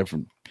many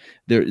different.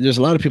 There's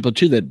a lot of people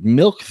too that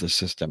milk the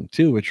system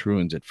too, which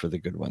ruins it for the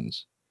good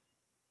ones.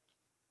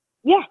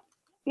 Yeah.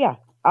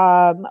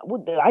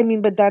 I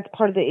mean, but that's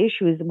part of the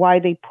issue, is why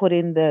they put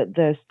in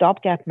the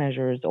stopgap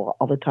measures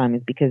all the time,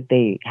 is because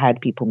they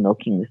had people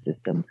milking the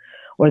system,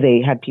 or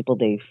they had people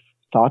they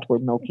thought were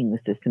milking the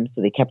system.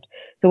 So they kept.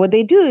 So what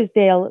they do is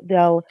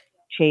they'll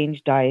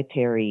change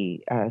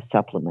dietary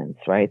supplements,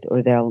 right?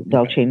 Or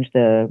they'll change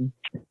the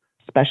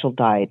special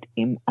diet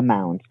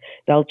amounts.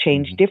 They'll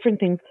change different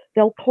things.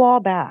 They'll claw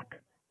back,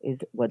 is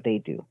what they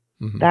do.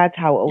 That's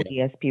how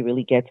ODSP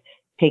really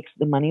takes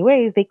the money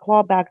away. Is they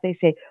claw back. They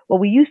say, well,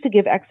 we used to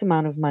give X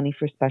amount of money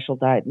for special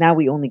diet. Now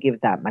we only give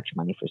that much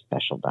money for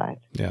special diet.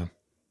 Yeah.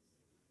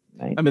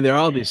 Right? I mean, there are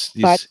all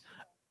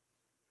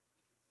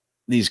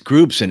these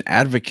groups and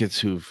advocates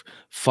who've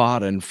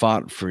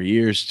fought for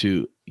years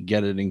to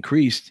get it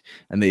increased,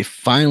 and they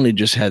finally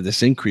just had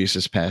this increase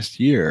this past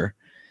year.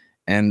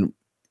 And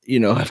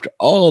after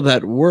all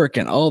that work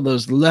and all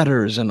those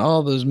letters and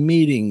all those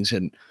meetings,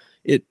 and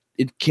it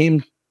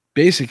came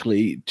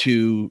basically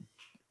to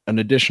an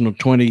additional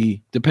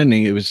 20,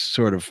 depending, it was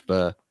sort of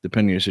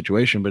depending on your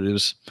situation, but it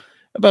was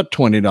about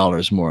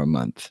 $20 more a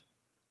month.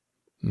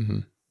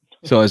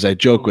 So as I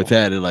joke with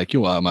that,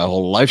 my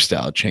whole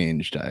lifestyle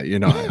changed. I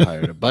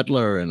hired a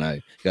butler, and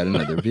I got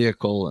another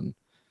vehicle, and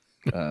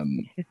I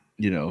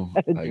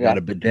got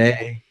a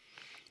bidet.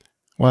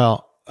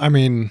 Well, I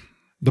mean,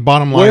 the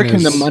bottom line is, where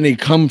can the money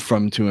come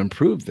from to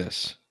improve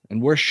this,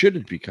 and where should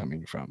it be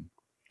coming from?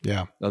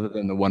 Yeah, other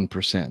than the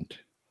 1%.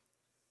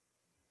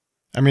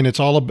 I mean, it's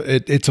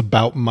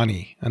about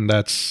money, and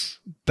that's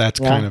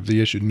kind of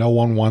the issue. No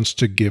one wants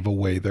to give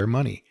away their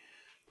money.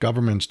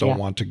 Governments don't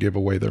want to give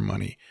away their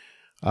money.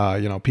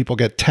 People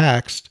get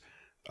taxed,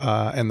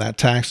 and that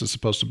tax is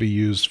supposed to be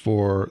used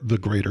for the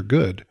greater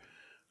good.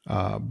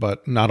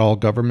 But not all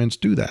governments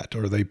do that,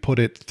 or they put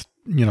it,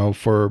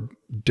 for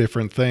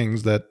different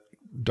things that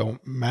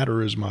don't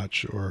matter as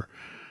much, or,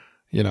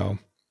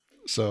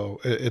 so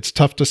it's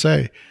tough to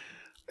say.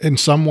 In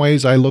some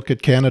ways, I look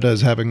at Canada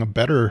as having a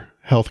better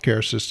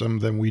healthcare system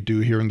than we do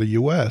here in the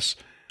U.S.,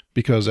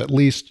 because at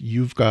least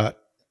you've got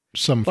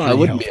some free I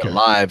wouldn't healthcare. be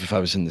alive if I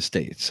was in the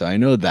States, so I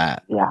know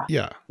that.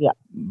 Yeah.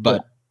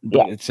 But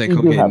it's like,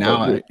 okay,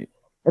 now at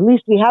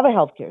least we have a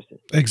healthcare system.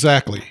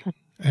 Exactly.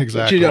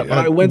 But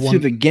I went through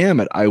the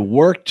gamut. I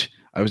worked.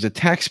 I was a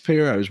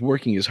taxpayer. I was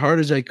working as hard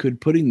as I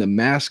could, putting the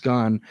mask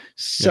on,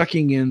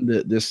 sucking in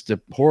this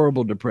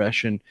horrible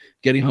depression,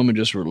 getting home and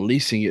just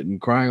releasing it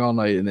and crying all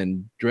night, and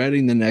then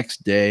dreading the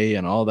next day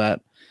and all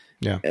that.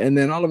 Yeah. And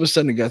then all of a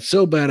sudden it got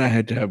so bad I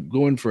had to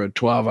go in for a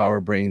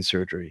 12-hour brain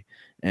surgery,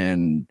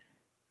 and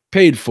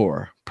paid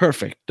for.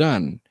 Perfect.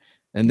 Done.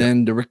 And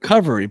then the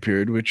recovery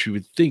period, which you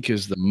would think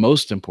is the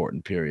most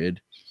important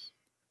period,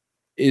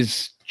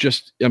 is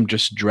I'm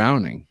just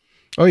drowning.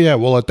 Oh yeah.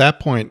 Well, at that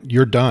point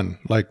you're done.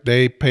 Like,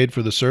 they paid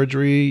for the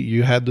surgery.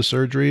 You had the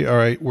surgery. All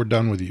right. We're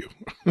done with you.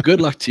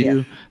 Good luck to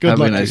you. Good Have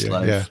luck a nice to you.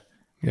 life.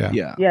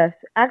 Yeah. Yes.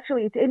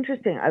 Actually, it's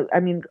interesting. I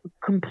mean,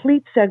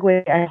 complete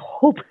segue. I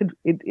hope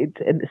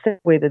it's a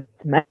segue that's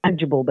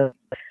manageable, but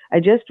I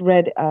just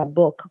read a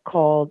book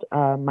called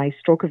My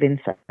Stroke of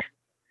Insight.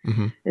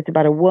 It's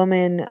about a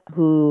woman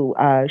who,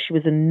 she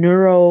was a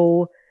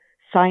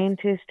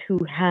neuroscientist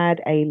who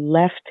had a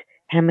left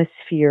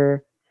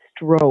hemisphere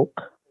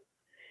stroke,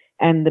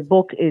 and the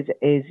book is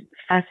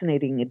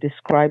fascinating. It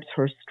describes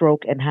her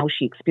stroke and how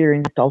she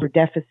experienced all her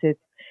deficits,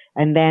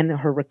 and then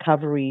her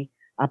recovery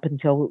up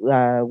until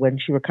when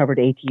she recovered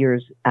 8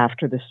 years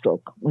after the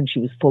stroke, when she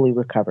was fully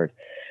recovered.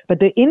 But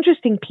the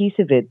interesting piece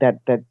of it that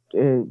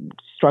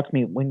struck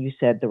me when you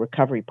said the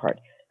recovery part,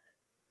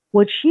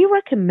 what she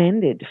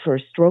recommended for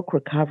stroke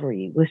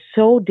recovery was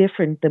so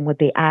different than what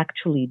they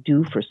actually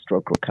do for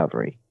stroke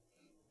recovery.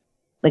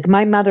 Like,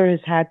 my mother has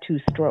had 2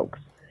 strokes,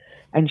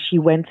 and she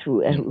went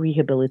through a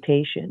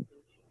rehabilitation.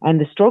 And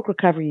the stroke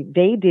recovery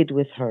they did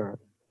with her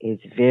is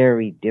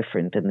very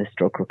different than the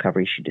stroke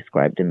recovery she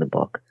described in the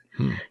book.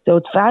 So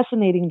it's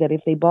fascinating that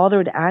if they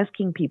bothered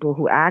asking people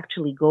who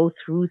actually go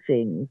through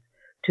things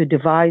to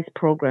devise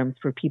programs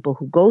for people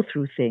who go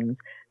through things,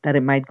 that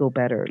it might go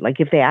better.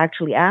 Like, if they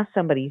actually ask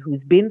somebody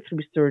who's been through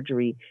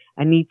surgery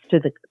and needs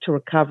to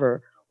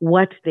recover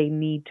what they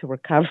need to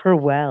recover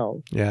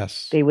well,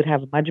 Yes. they would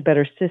have a much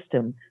better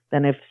system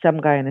than if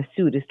some guy in a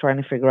suit is trying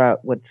to figure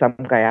out what some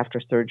guy after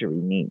surgery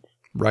needs.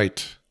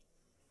 Right.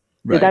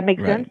 Did that make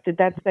sense? Did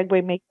that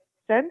segue make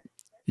sense?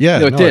 Yeah,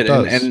 no, it did. It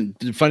does. And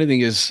the funny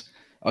thing is,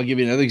 I'll give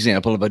you another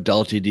example of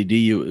adult ADD.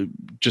 You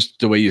just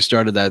the way you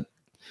started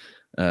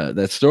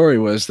that story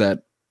was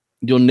that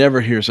you'll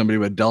never hear somebody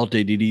with adult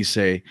ADD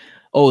say,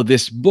 "Oh,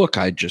 this book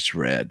I just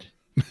read,"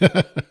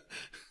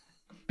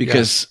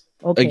 because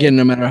again,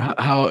 no matter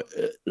how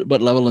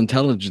what level of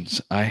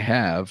intelligence I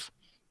have,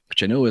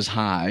 which I know is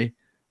high,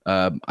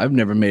 I've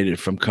never made it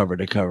from cover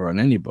to cover on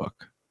any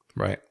book.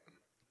 Right.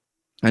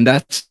 And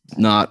that's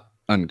not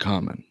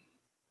uncommon.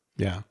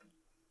 Yeah.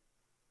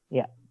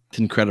 Yeah. It's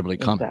incredibly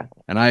common.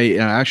 And I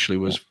actually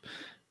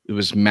it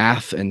was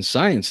math and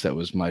science that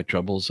was my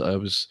troubles. I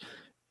was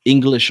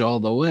English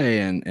all the way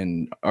and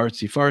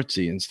artsy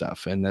fartsy and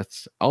stuff. And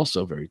that's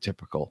also very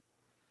typical.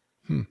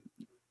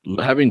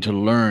 Having to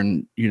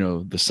learn,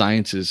 the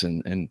sciences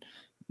and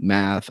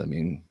math. I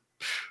mean,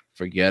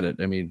 forget it.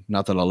 I mean,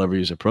 not that I'll ever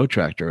use a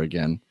protractor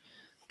again,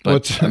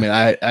 but I mean,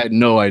 I had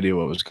no idea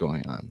what was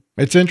going on.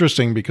 It's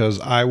interesting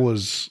because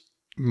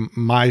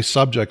my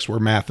subjects were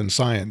math and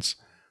science.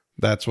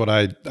 That's what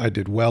I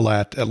did well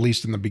at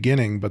least in the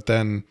beginning, but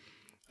then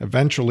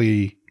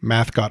eventually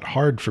math got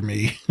hard for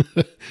me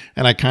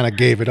and I kind of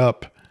gave it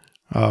up.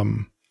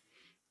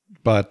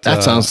 But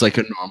that sounds like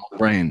a normal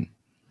brain.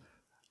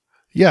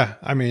 Yeah.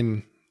 I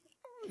mean,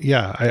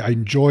 yeah, I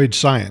enjoyed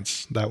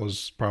science. That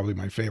was probably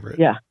my favorite.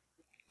 Yeah.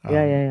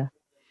 Yeah.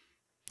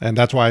 And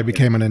that's why I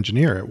became an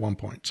engineer at one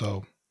point.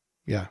 So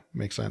yeah,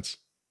 makes sense.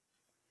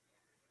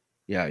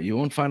 Yeah. You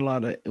won't find a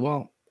lot of,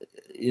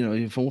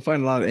 you won't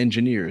find a lot of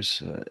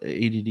engineers,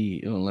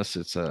 ADD,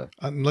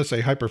 unless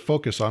they hyper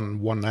focus on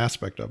one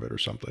aspect of it or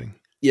something.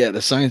 Yeah,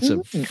 the science of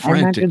franticness. I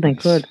imagine they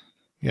could.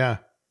 Yeah.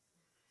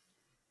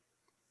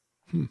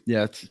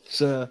 Yeah,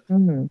 it's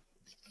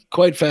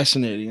quite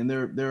fascinating, and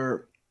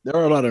there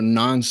are a lot of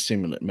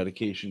non-stimulant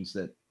medications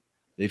that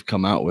they've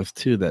come out with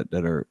too that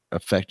are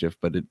effective,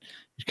 but it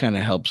kind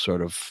of helps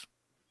sort of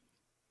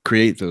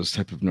create those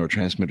type of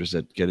neurotransmitters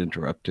that get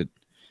interrupted.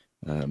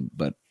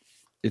 But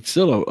it's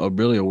still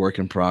really a work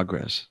in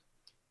progress.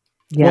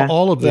 Yeah. Well,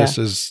 all of this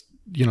is,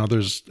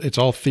 it's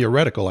all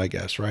theoretical, I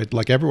guess, right?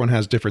 Like everyone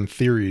has different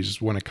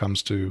theories when it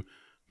comes to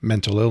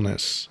mental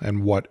illness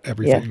and what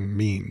everything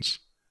means.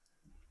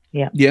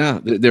 Yeah. Yeah,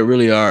 there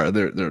really are.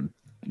 They're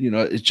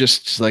it's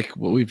just like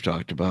what we've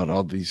talked about.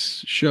 All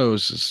these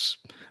shows, is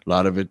a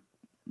lot of it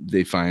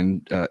they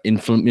find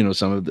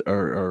some of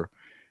are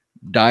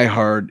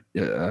diehard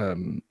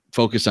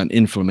focus on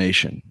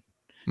inflammation.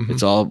 Mm-hmm.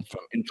 It's all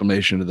from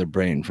inflammation to the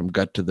brain, from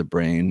gut to the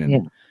brain,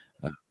 and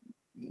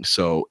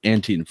so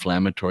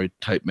anti-inflammatory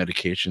type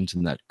medications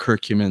and that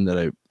curcumin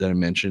that I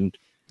mentioned.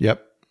 Yep,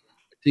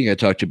 I think I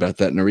talked to you about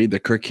that, Nareed. The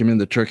curcumin,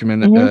 the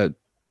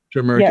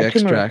turmeric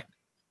extract. Turmeric.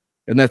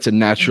 And that's a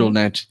natural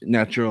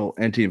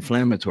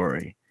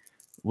anti-inflammatory,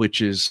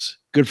 which is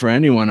good for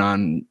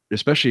anyone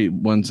especially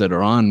ones that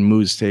are on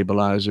mood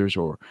stabilizers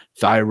or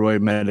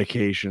thyroid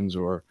medications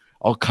or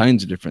all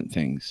kinds of different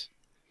things.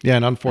 Yeah,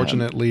 and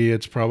unfortunately,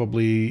 it's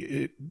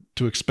probably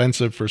too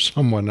expensive for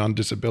someone on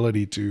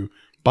disability to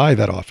buy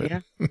that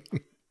often.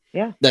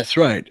 Yeah. That's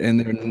right.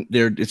 And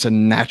it's a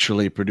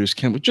naturally produced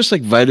chemical, just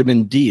like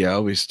vitamin D. I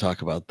always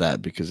talk about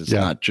that because it's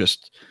not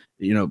just,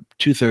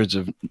 2/3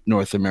 of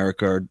North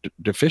America are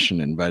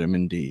deficient in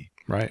vitamin D.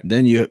 Right.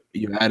 Then you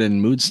add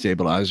in mood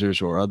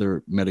stabilizers or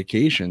other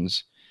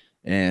medications,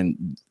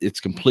 and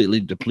it's completely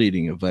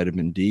depleting of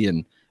vitamin D.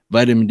 And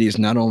vitamin D is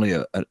not only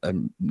a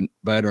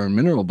vitamin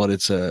mineral, but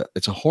it's a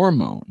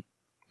hormone.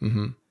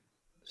 Mm-hmm.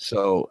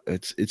 So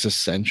it's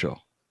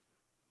essential.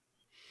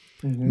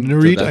 Mm-hmm.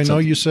 Nareed, so I know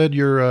you said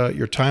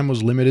your time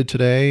was limited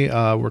today.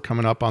 We're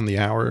coming up on the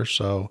hour,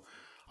 so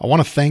I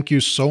want to thank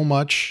you so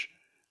much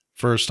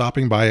for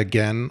stopping by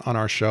again on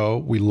our show.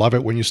 We love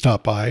it when you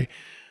stop by,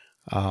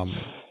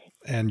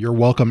 and you're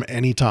welcome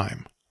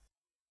anytime.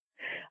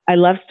 I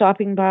love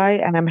stopping by,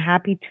 and I'm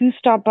happy to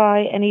stop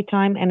by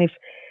anytime. And if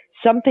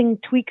something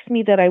tweaks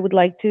me that I would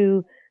like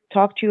to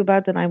talk to you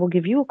about, then I will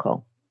give you a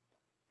call.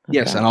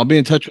 Yes, and I'll be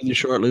in touch with you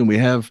shortly. And we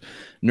have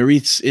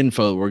Narit's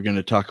info we're going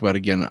to talk about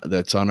again.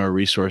 That's on our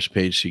resource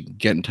page, so you can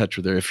get in touch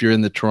with her. If you're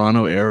in the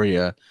Toronto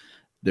area,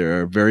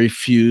 there are very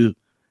few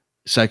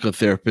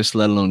psychotherapists,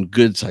 let alone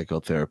good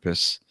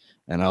psychotherapists.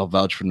 And I'll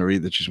vouch for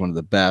Narit that she's one of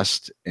the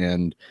best.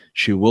 And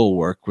she will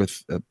work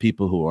with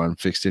people who are on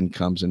fixed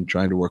incomes and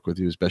trying to work with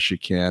you as best she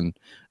can,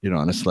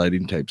 on a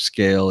sliding type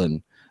scale.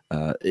 And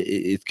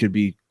it could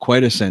be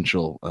quite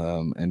essential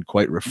and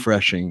quite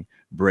refreshing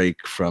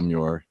break from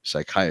your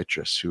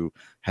psychiatrists who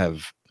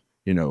have,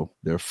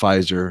 their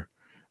Pfizer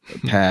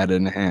pad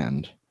in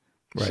hand.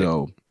 Right.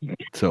 So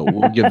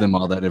we'll give them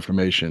all that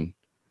information.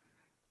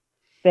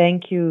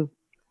 Thank you.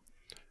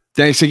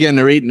 Thanks again,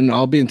 Narit, and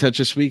I'll be in touch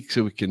this week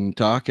so we can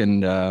talk.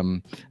 And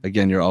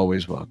again, you're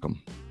always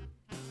welcome.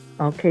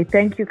 Okay,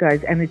 thank you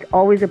guys, and it's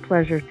always a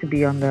pleasure to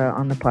be on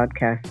the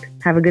podcast.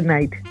 Have a good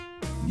night.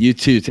 You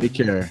too. Take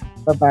care.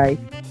 Bye-bye.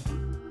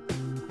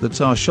 That's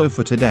our show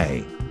for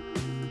today.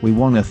 We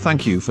want to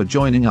thank you for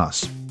joining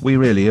us. We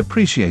really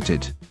appreciate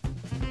it.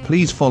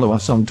 Please follow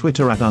us on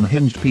Twitter at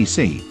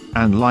UnhingedPC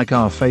and like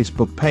our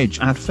Facebook page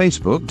at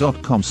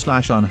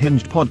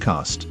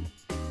facebook.com/unhingedpodcast.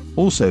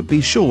 Also, be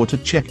sure to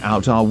check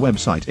out our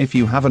website if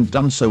you haven't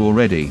done so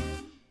already.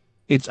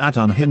 It's at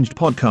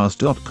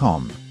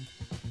unhingedpodcast.com.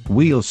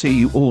 We'll see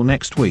you all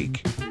next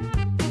week.